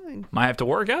online. Might have to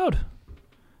work out.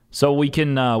 So we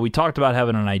can. We talked about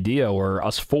having an idea where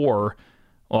us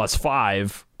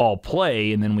 5 all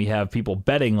play, and then we have people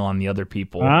betting on the other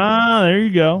people. Ah, there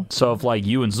you go. So if like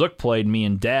you and Zook played, me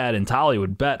and Dad and Tolly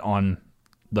would bet on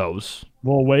those.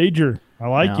 Well, wager. I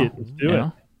like it. Let's do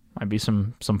it. Might be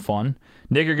some fun.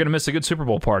 Nick, you're gonna miss a good Super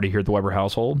Bowl party here at the Weber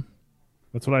household.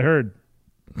 That's what I heard.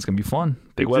 It's gonna be fun.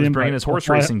 Big Web's bringing his horse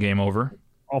racing game over.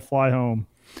 I'll fly home.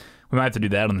 We might have to do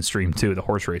that on the stream too, the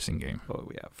horse racing game. Oh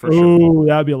yeah, for sure. Ooh,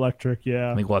 that'd be electric.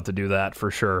 Yeah, I think we'll have to do that for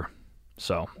sure.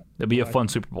 So it'll be a fun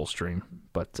Super Bowl stream.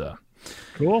 But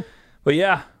cool. But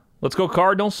yeah, let's go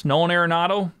Cardinals. Nolan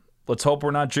Arenado. Let's hope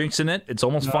we're not jinxing it. It's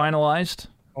almost finalized.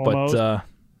 Almost. But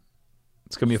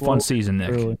it's gonna be a fun season, Nick.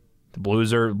 Early. The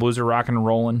Blues are rocking and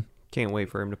rolling. Can't wait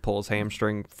for him to pull his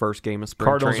hamstring first game of spring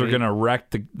Cardinals training. are going to wreck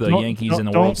the Yankees in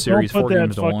the World Series 4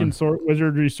 games to 1. Don't put that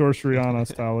wizardry sorcery on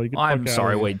us, Tolly. I'm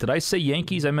sorry, wait. Did I say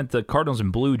Yankees? I meant the Cardinals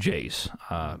and Blue Jays.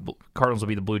 Cardinals will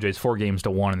be the Blue Jays 4 games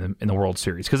to 1 in the World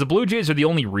Series. Because the Blue Jays are the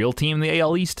only real team in the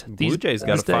AL East. Blue Jays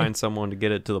got to find someone to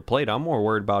get it to the plate. I'm more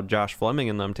worried about Josh Fleming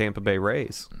and them Tampa Bay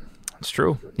Rays. It's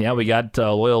true. Yeah, we got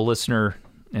a loyal listener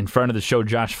in front of the show,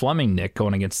 Josh Fleming, Nick,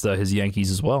 going against his Yankees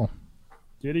as well.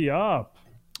 Giddy up.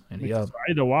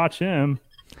 Excited to watch him.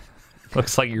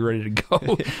 Looks like you're ready to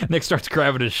go. Nick starts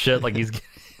grabbing his shit like he's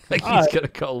gonna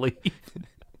go leave.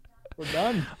 We're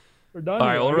done. All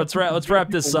right, well, let's wrap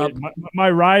this up.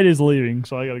 My ride is leaving,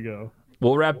 so I gotta go.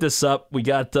 We'll wrap this up. We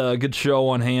got a good show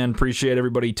on hand. Appreciate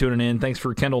everybody tuning in. Thanks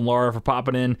for Kendall and Laura for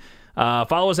popping in.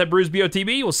 Follow us at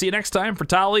BruceBOTB. We'll see you next time. For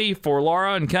Tolly, for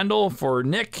Laura and Kendall, for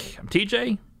Nick, I'm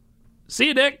TJ. See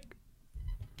you, Nick.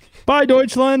 Bye,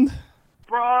 Deutschland.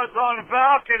 Bras on the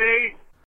balcony.